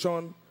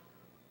presentation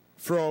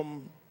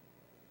from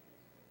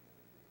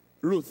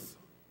Ruth.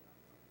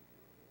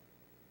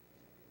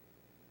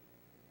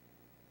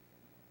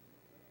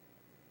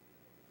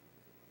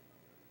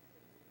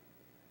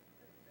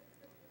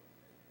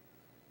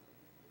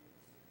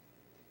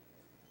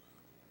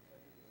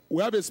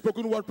 We have a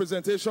spoken word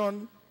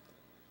presentation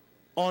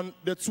on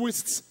the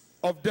twists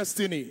of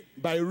destiny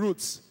by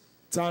Ruth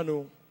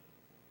Tanu.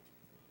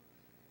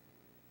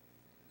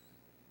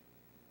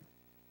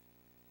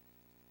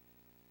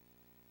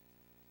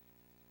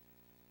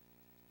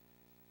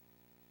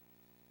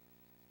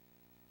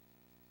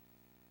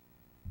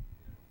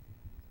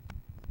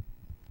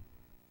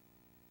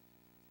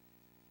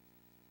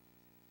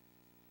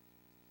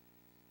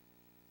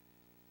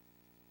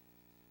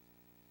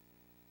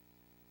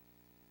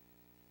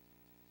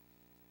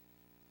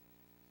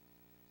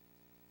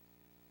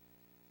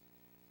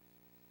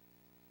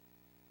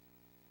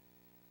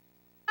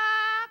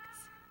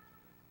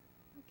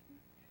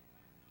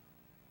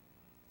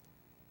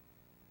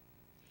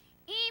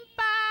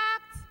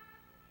 Impact.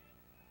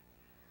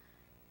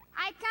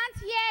 I can't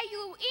hear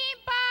you.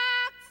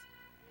 Impact.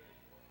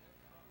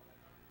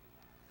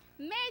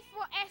 Made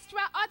for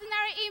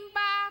extraordinary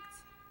impact.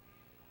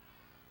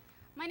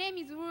 My name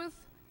is Ruth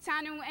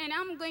Tanu, and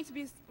I'm going to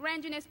be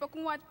rendering a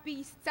spoken word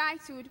piece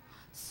titled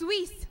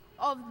Twist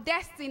of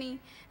Destiny.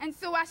 And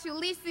so as you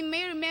listen,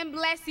 may you remain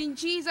blessed in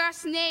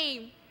Jesus'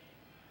 name.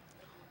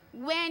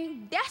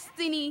 When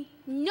destiny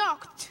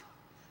knocked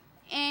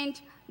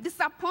and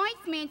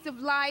disappointments of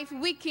life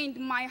weakened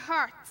my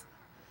heart,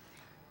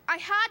 I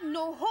had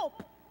no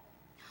hope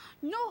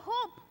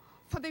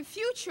for the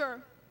future.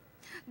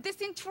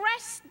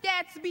 Disinterested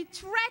to be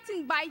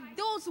threatened by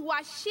those who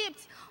had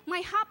shaped my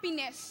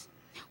happiness.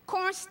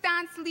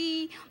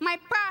 Constantly, my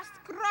past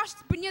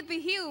crushed beneath the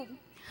heel.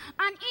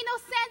 An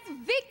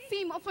innocent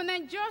victim of an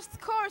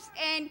unjust course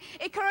and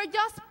a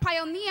courageous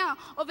pioneer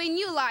of a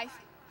new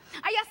life.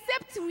 I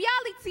accept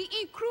reality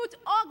in crude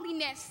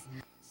ugliness.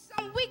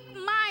 Some weak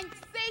mind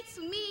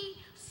say to me,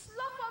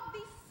 slough off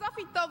this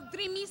surfeit of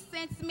dreamy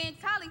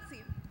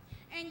sentimentality.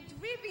 And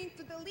driven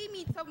to the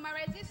limits of my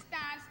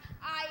resistance,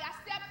 I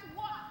accept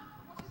what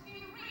is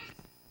being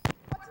reached.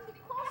 But in the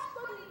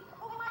custody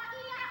of my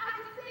inner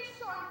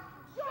agitation,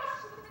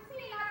 just to be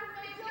seen as a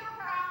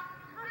mediocre,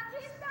 and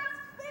distant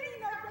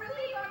feeling of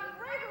relief and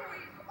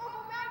bravery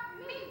overwhelmed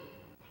me.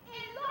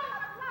 And Lord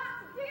at last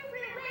to give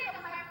free rein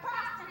of my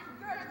past and to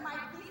gird my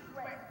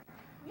distress.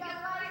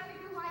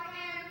 Realizing who I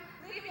am,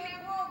 living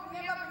a world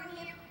never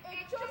beneath,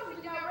 a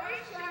chosen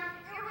generation,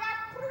 a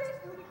rare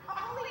priesthood, a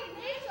holy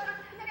nation,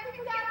 and a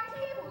peculiar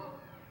people.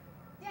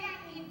 Then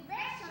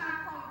invention and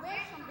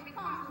conversion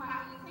becomes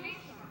my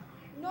intention.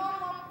 No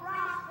more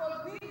plans for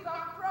wheels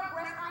of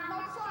progress are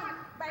not turned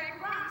by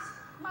grants.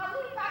 My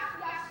liberty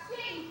has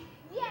changed,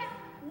 yes,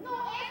 no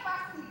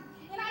empathy.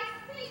 And I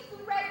cease to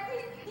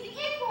resist the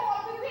echo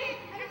of the wind,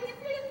 and it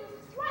ceases to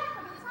strike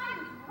when the time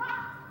is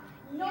right.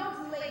 No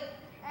delay.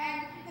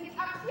 And in the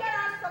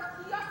appearance of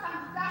chaos and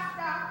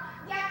disaster,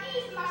 there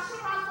is an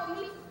assurance for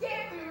me to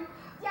skate through.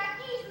 There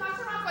is an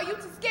assurance for you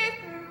to skate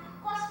through.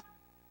 Because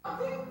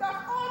victors,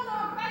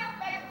 honor,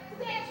 respect to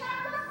the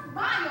enchanted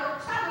smile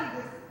of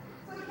challenges.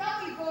 So here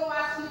we go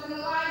as we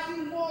realize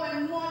you more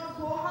and more to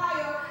go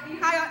higher and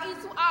higher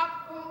into our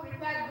own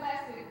prepared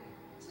blessing.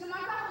 So no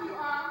matter who you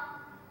are,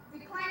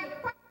 decline the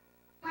past,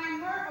 decline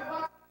murder,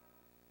 but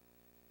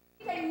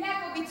can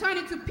never be turned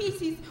into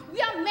pieces.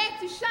 We are meant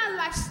to shine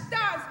like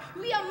stars.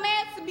 We are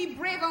meant to be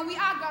brave, and we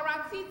are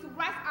guaranteed to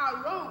right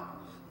our wrong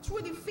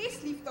through the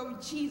facelift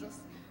of Jesus,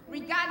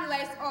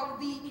 regardless of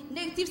the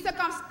negative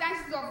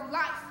circumstances of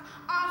life.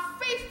 Our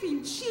faith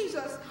in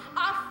Jesus,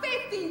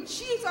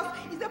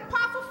 is a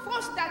powerful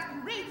force that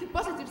creates a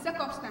positive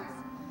circumstance.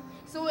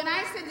 So when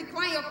I say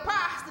decline your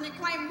past and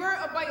decline more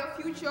about your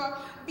future,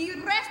 be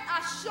rest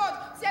assured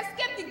to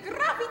escape the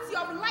gravity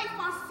of life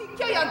and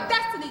secure your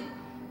destiny.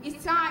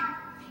 It's time.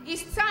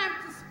 It's time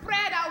to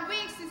spread our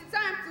wings. It's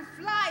time to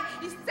fly.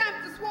 It's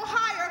time to soar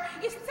higher.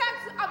 It's time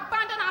to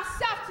abandon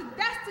ourselves to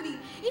destiny.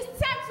 It's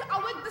time to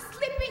awake the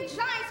sleeping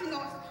giants in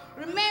us,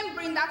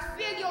 remembering that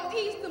failure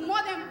is the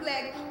modern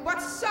plague,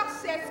 but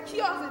success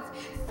cures it.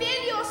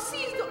 Failure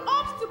sees the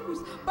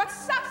obstacles, but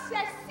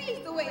success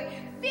sees the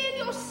way.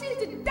 Failure sees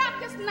the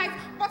darkest night,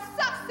 but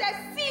success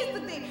sees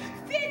the day.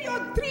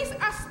 Failure drifts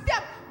a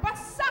step, but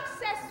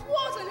success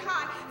soars on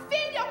high.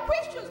 Failure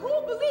questions who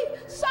believe,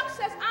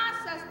 success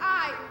answers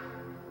I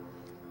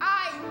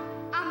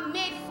am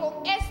made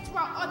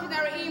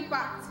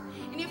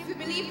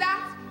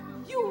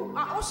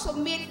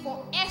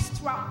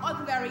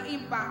extraordinary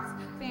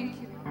impact.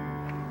 Thank you.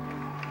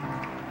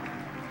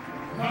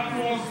 That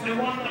was a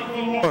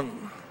wonderful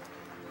one.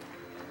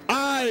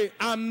 I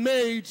am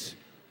made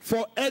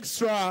for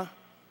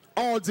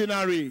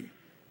extraordinary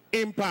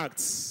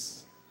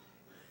impacts.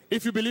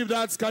 If you believe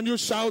that, can you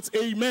shout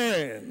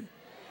amen?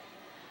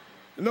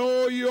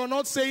 No, you are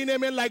not saying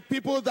amen like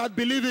people that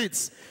believe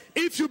it.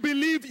 If you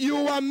believe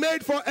you are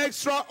made for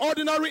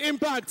extraordinary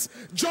impact,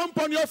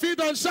 jump on your feet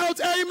and shout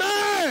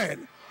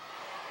amen.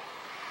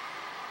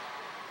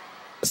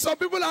 Some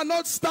people are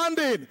not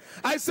standing.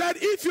 I said,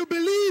 if you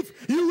believe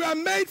you were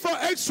made for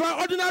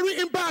extraordinary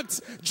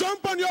impact,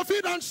 jump on your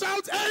feet and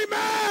shout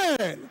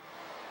amen.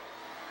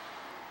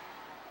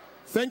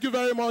 Thank you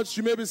very much.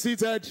 You may be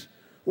seated.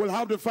 We'll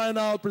have the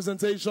final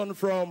presentation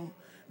from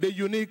the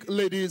Unique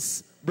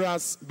Ladies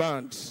Brass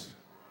Band.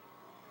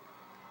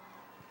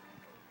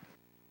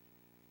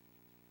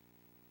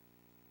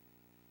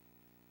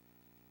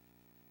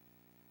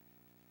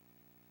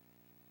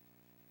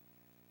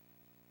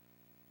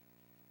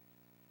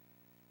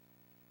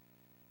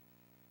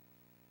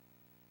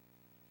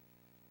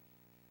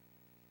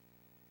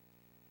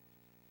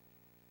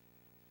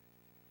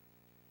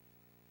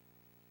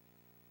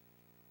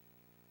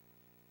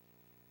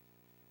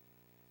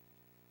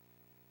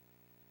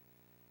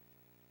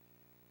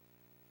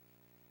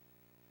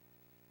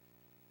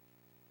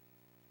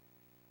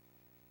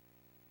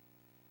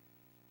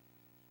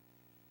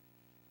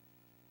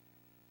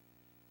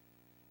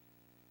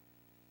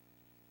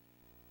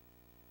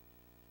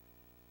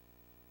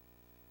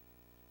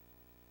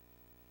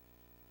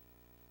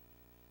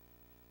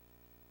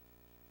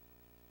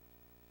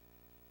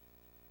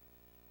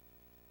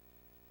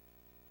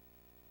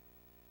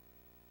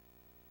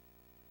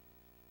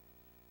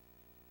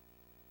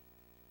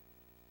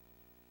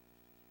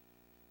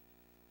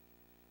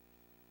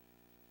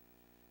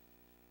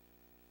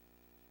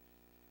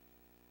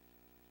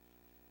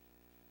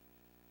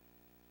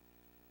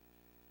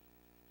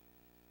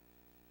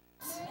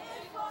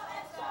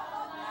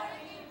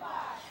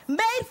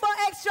 Made for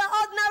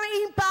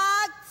extraordinary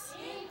impact.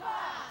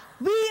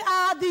 We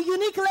are the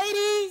Unique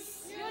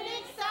Ladies.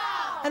 Unique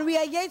sound. And we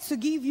are here to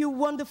give you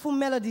wonderful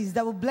melodies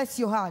that will bless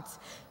your heart.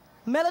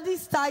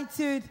 Melodies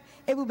titled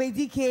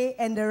Ebubedike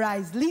and the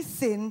Rise.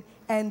 Listen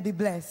and be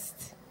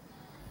blessed.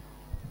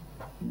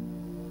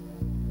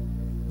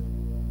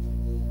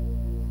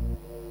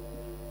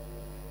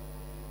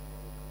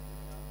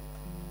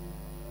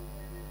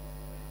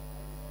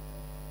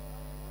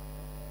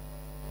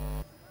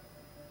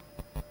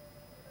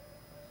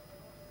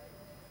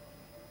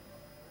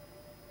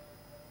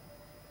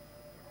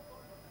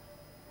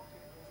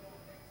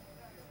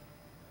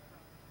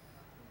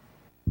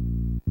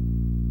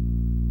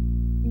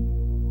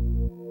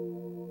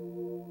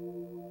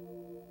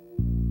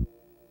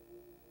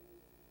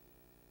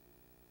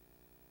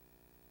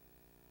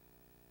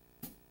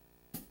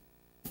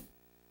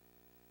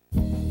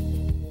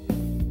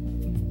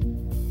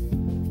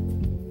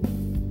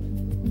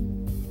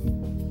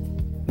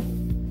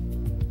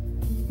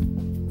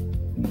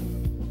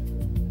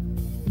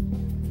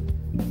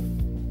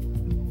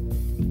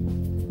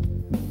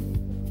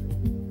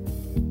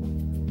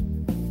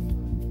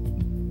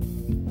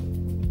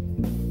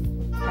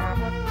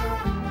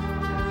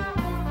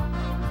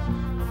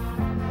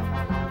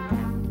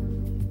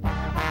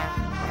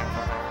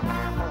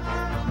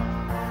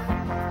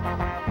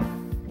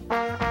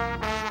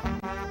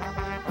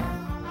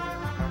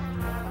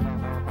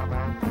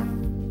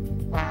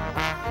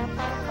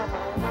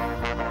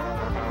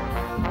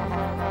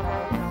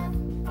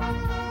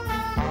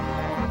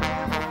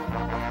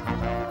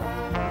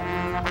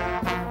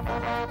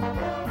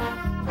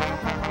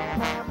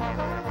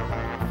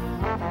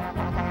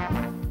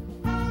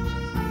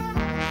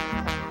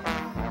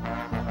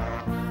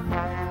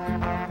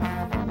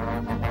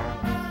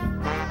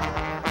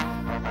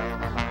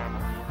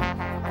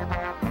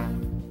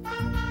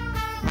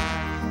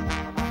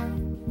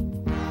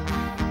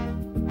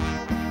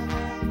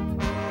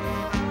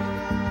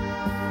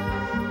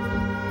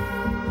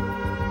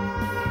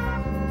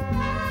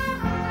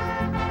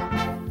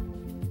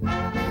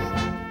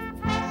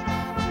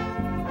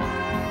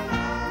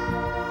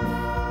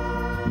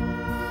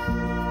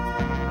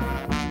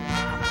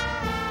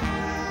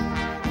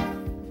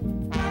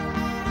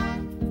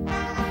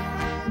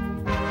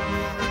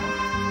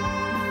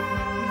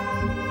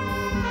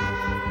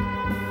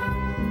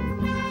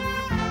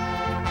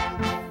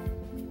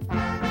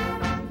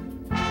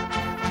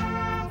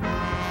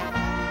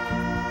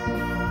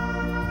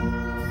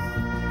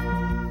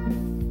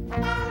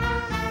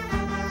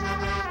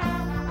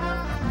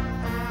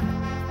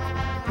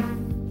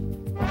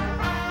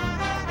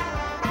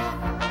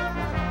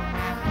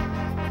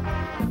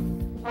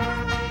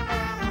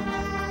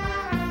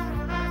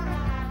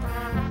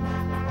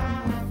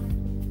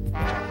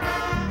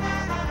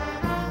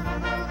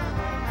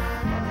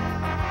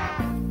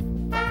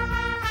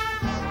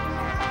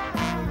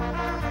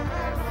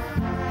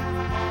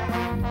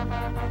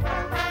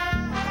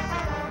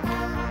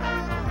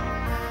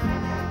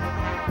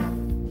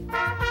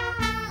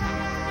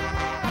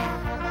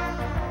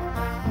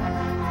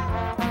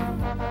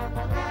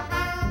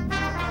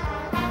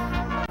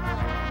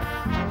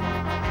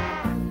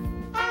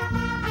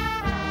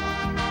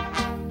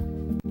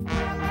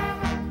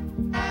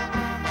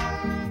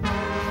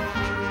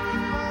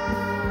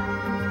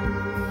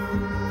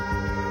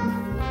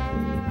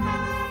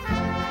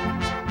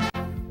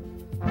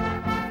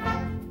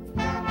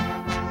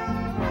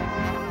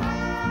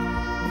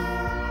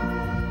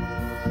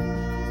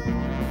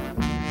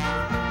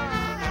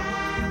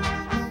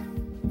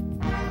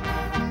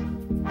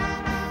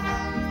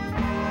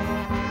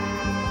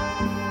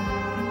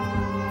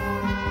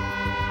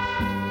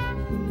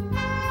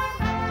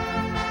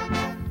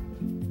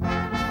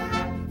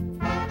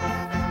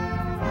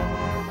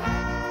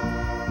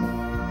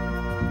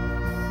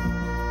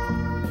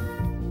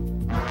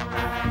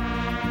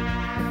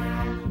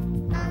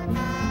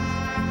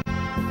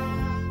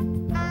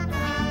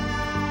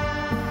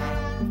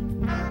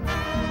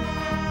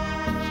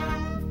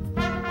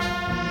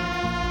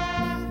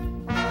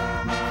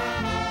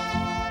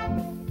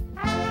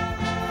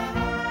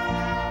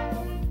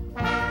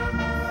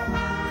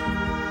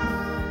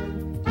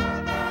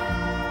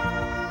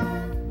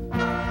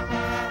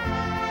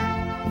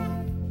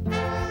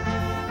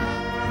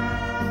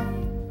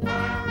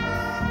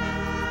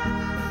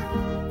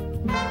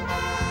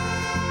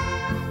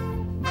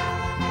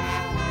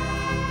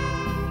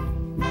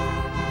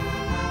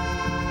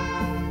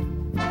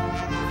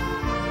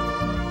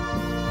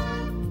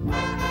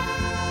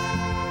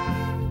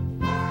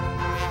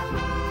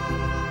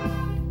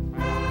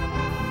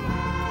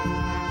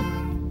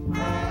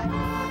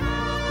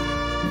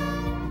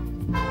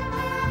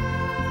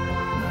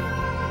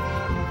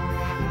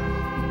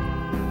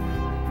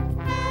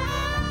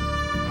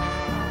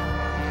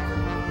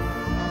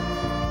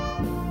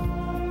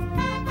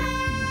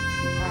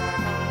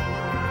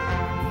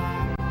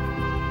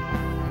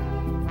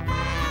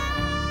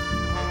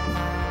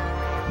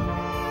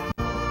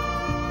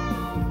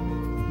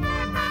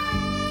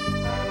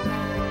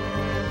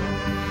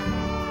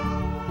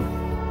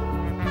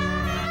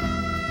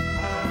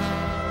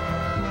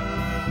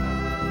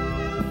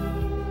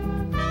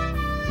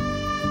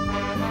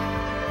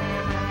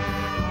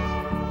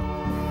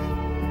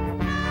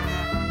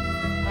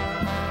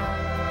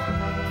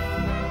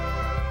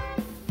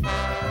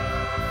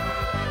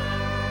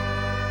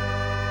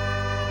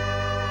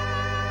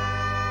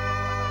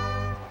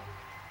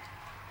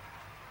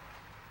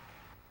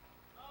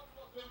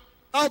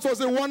 That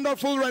was a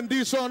wonderful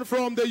rendition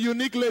from the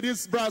Unique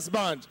Ladies Brass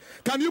Band.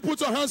 Can you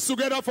put your hands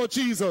together for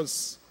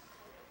Jesus?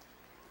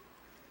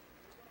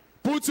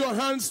 Put your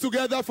hands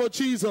together for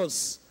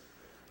Jesus.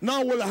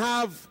 Now we'll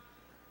have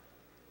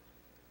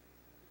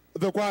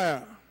the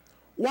choir.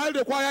 While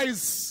the choir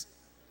is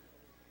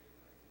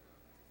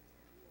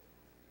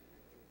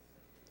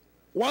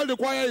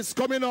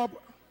coming up,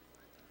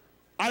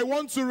 I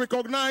want to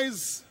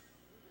recognize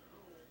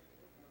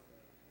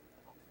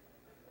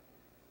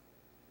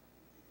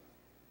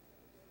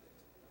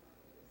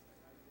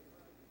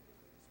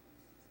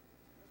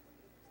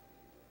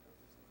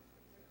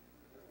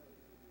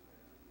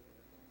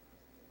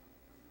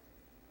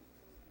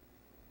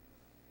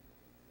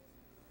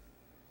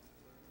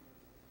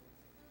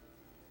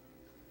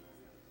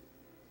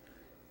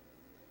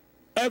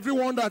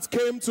everyone that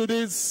came to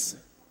this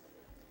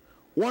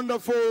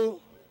wonderful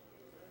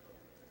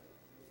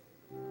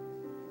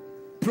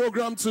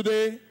program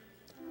today.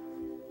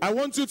 I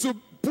want you to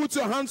put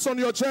your hands on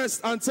your chest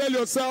and tell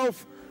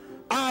yourself,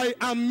 I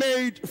am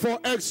made for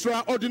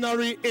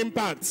extraordinary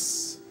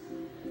impacts.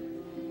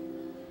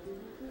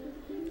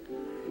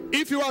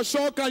 If you are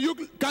sure, can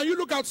you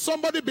look at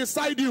somebody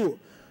beside you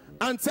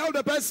and tell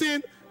the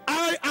person,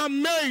 I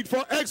am made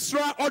for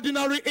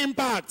extraordinary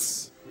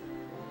impacts.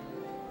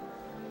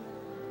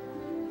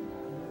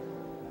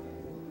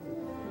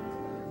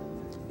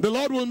 The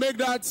Lord will make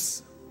that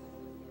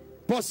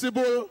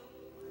possible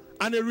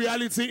and a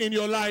reality in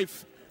your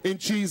life in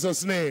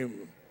Jesus'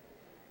 name.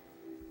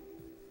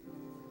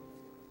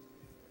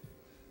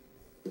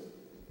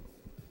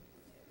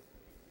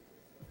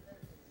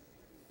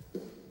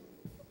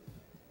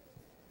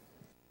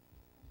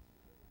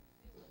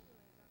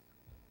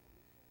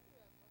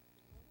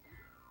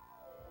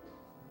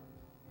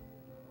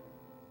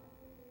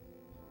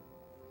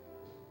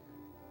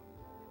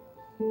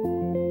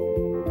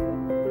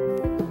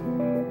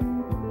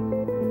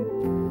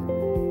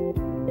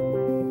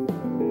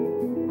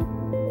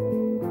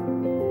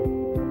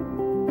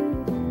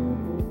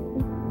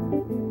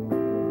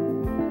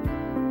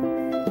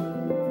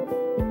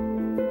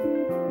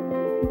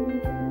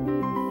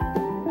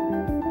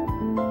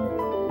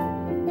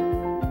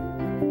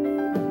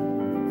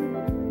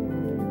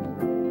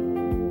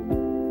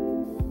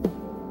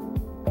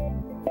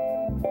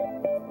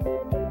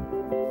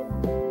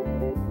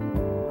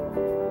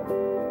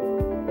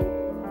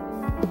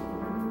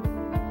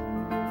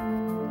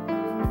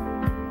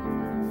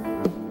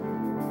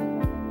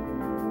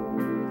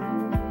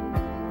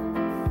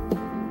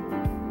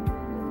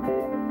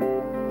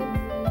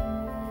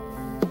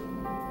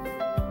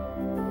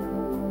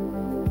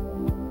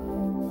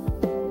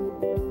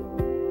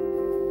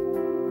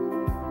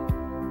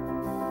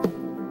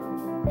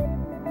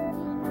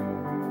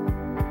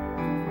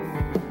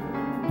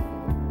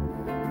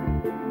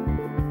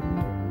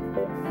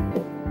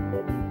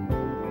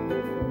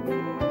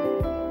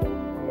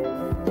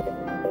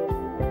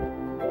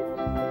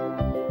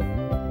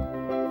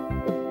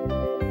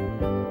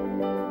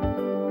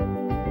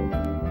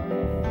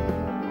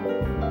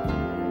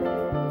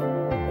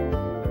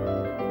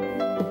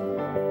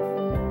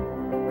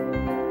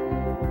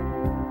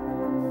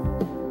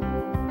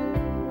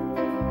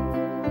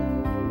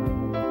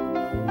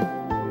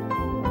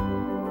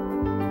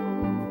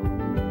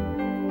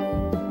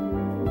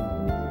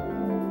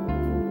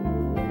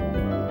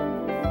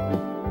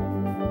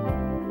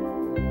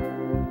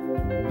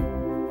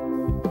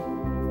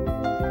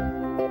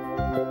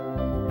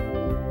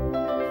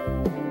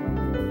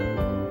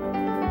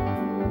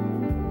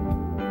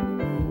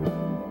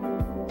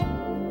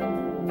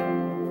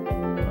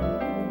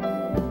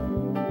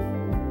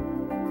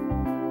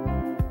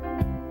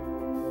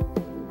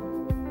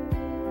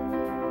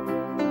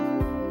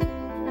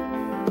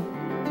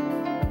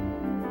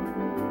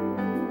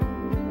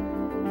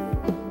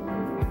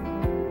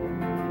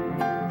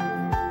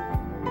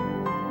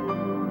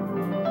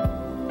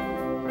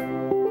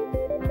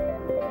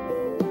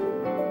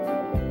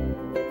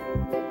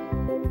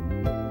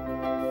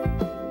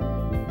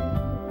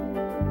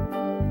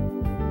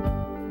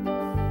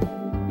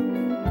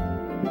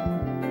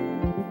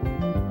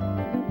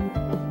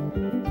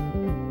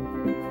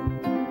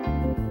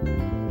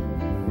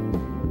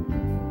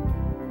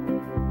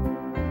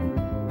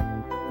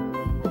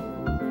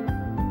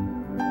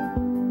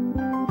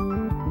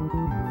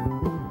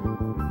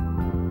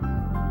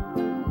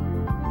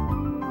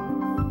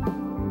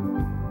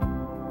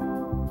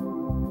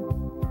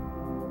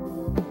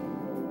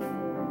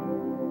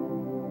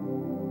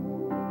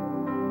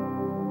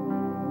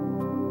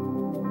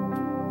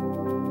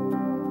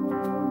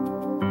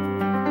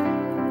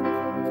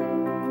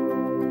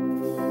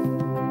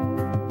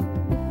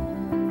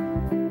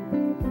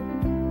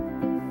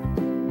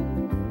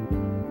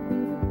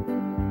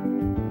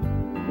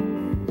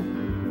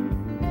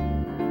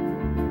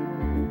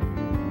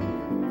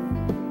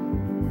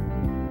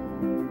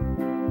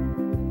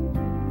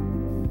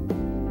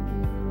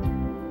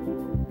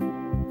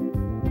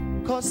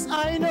 Cause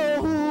I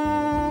know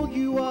who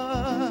you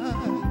are.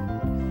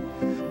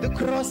 The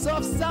cross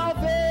of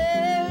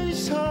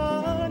salvation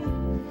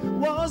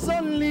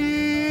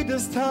the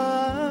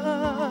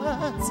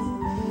start.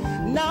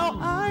 Now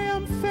I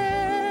am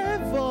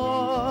favored,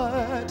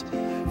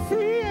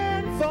 free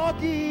and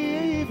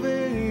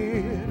forgiven.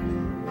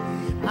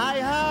 I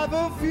have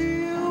a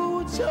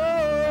future,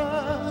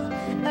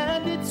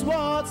 and it's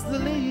worth the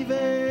living.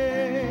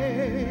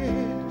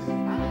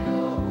 I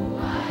know who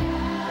I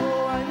am.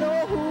 Oh, I know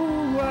who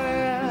I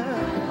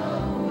am.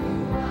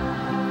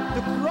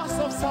 The cross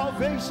of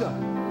salvation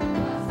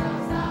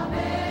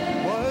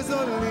was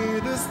only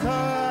the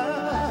start.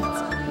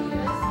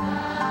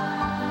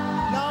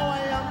 Now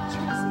I am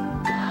chosen,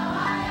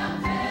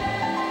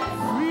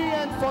 free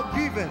and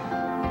forgiven.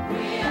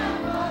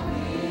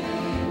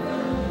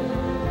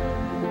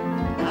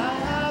 I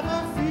have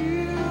a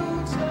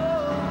future,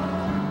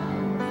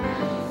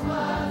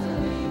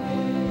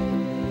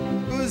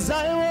 'cause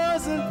I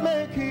wasn't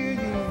making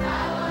it.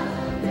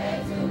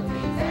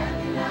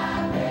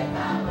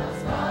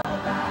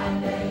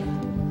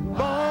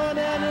 Born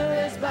and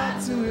raised back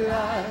to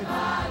life.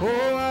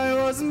 Oh, I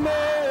was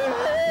made.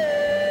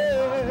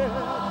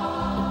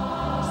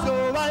 So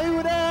why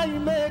would I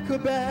make a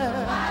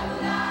bed?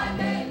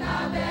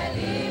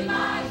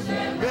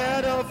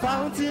 Bed of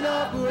fountain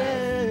of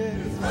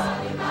grace.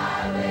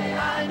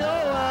 I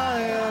know I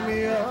am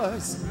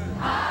yours.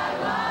 I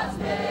was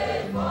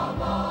made for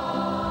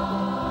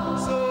more.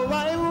 So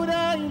why would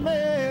I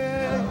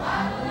make?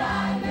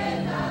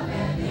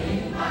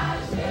 My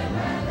shame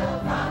and the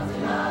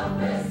fountain of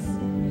grace.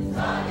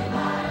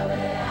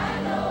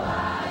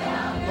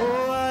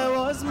 Oh, I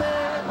was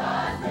made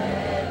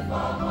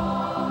for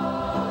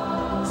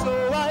more. So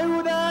why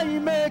would I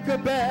make a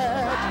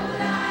bed?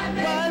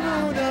 Why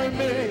would I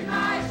make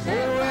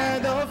where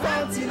the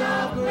fountain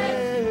of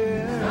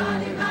grace?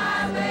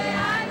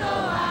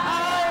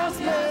 I was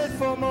made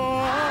for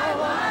more.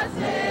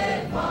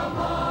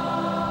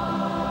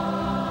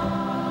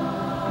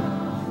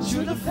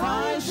 Through the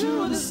fire,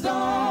 through the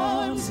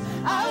storms,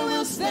 I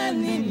will stand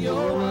in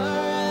your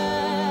word.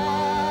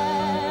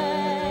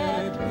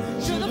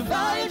 Through the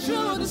fire,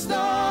 through the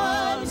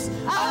storms,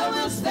 I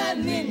will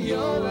stand in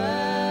your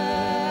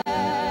word.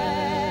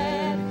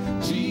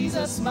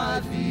 Jesus, my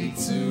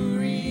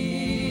victory.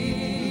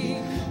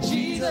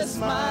 Jesus,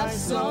 my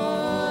song.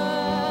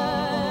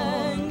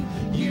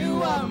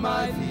 You are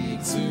my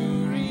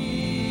victory.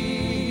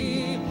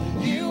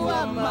 You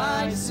are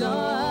my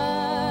song.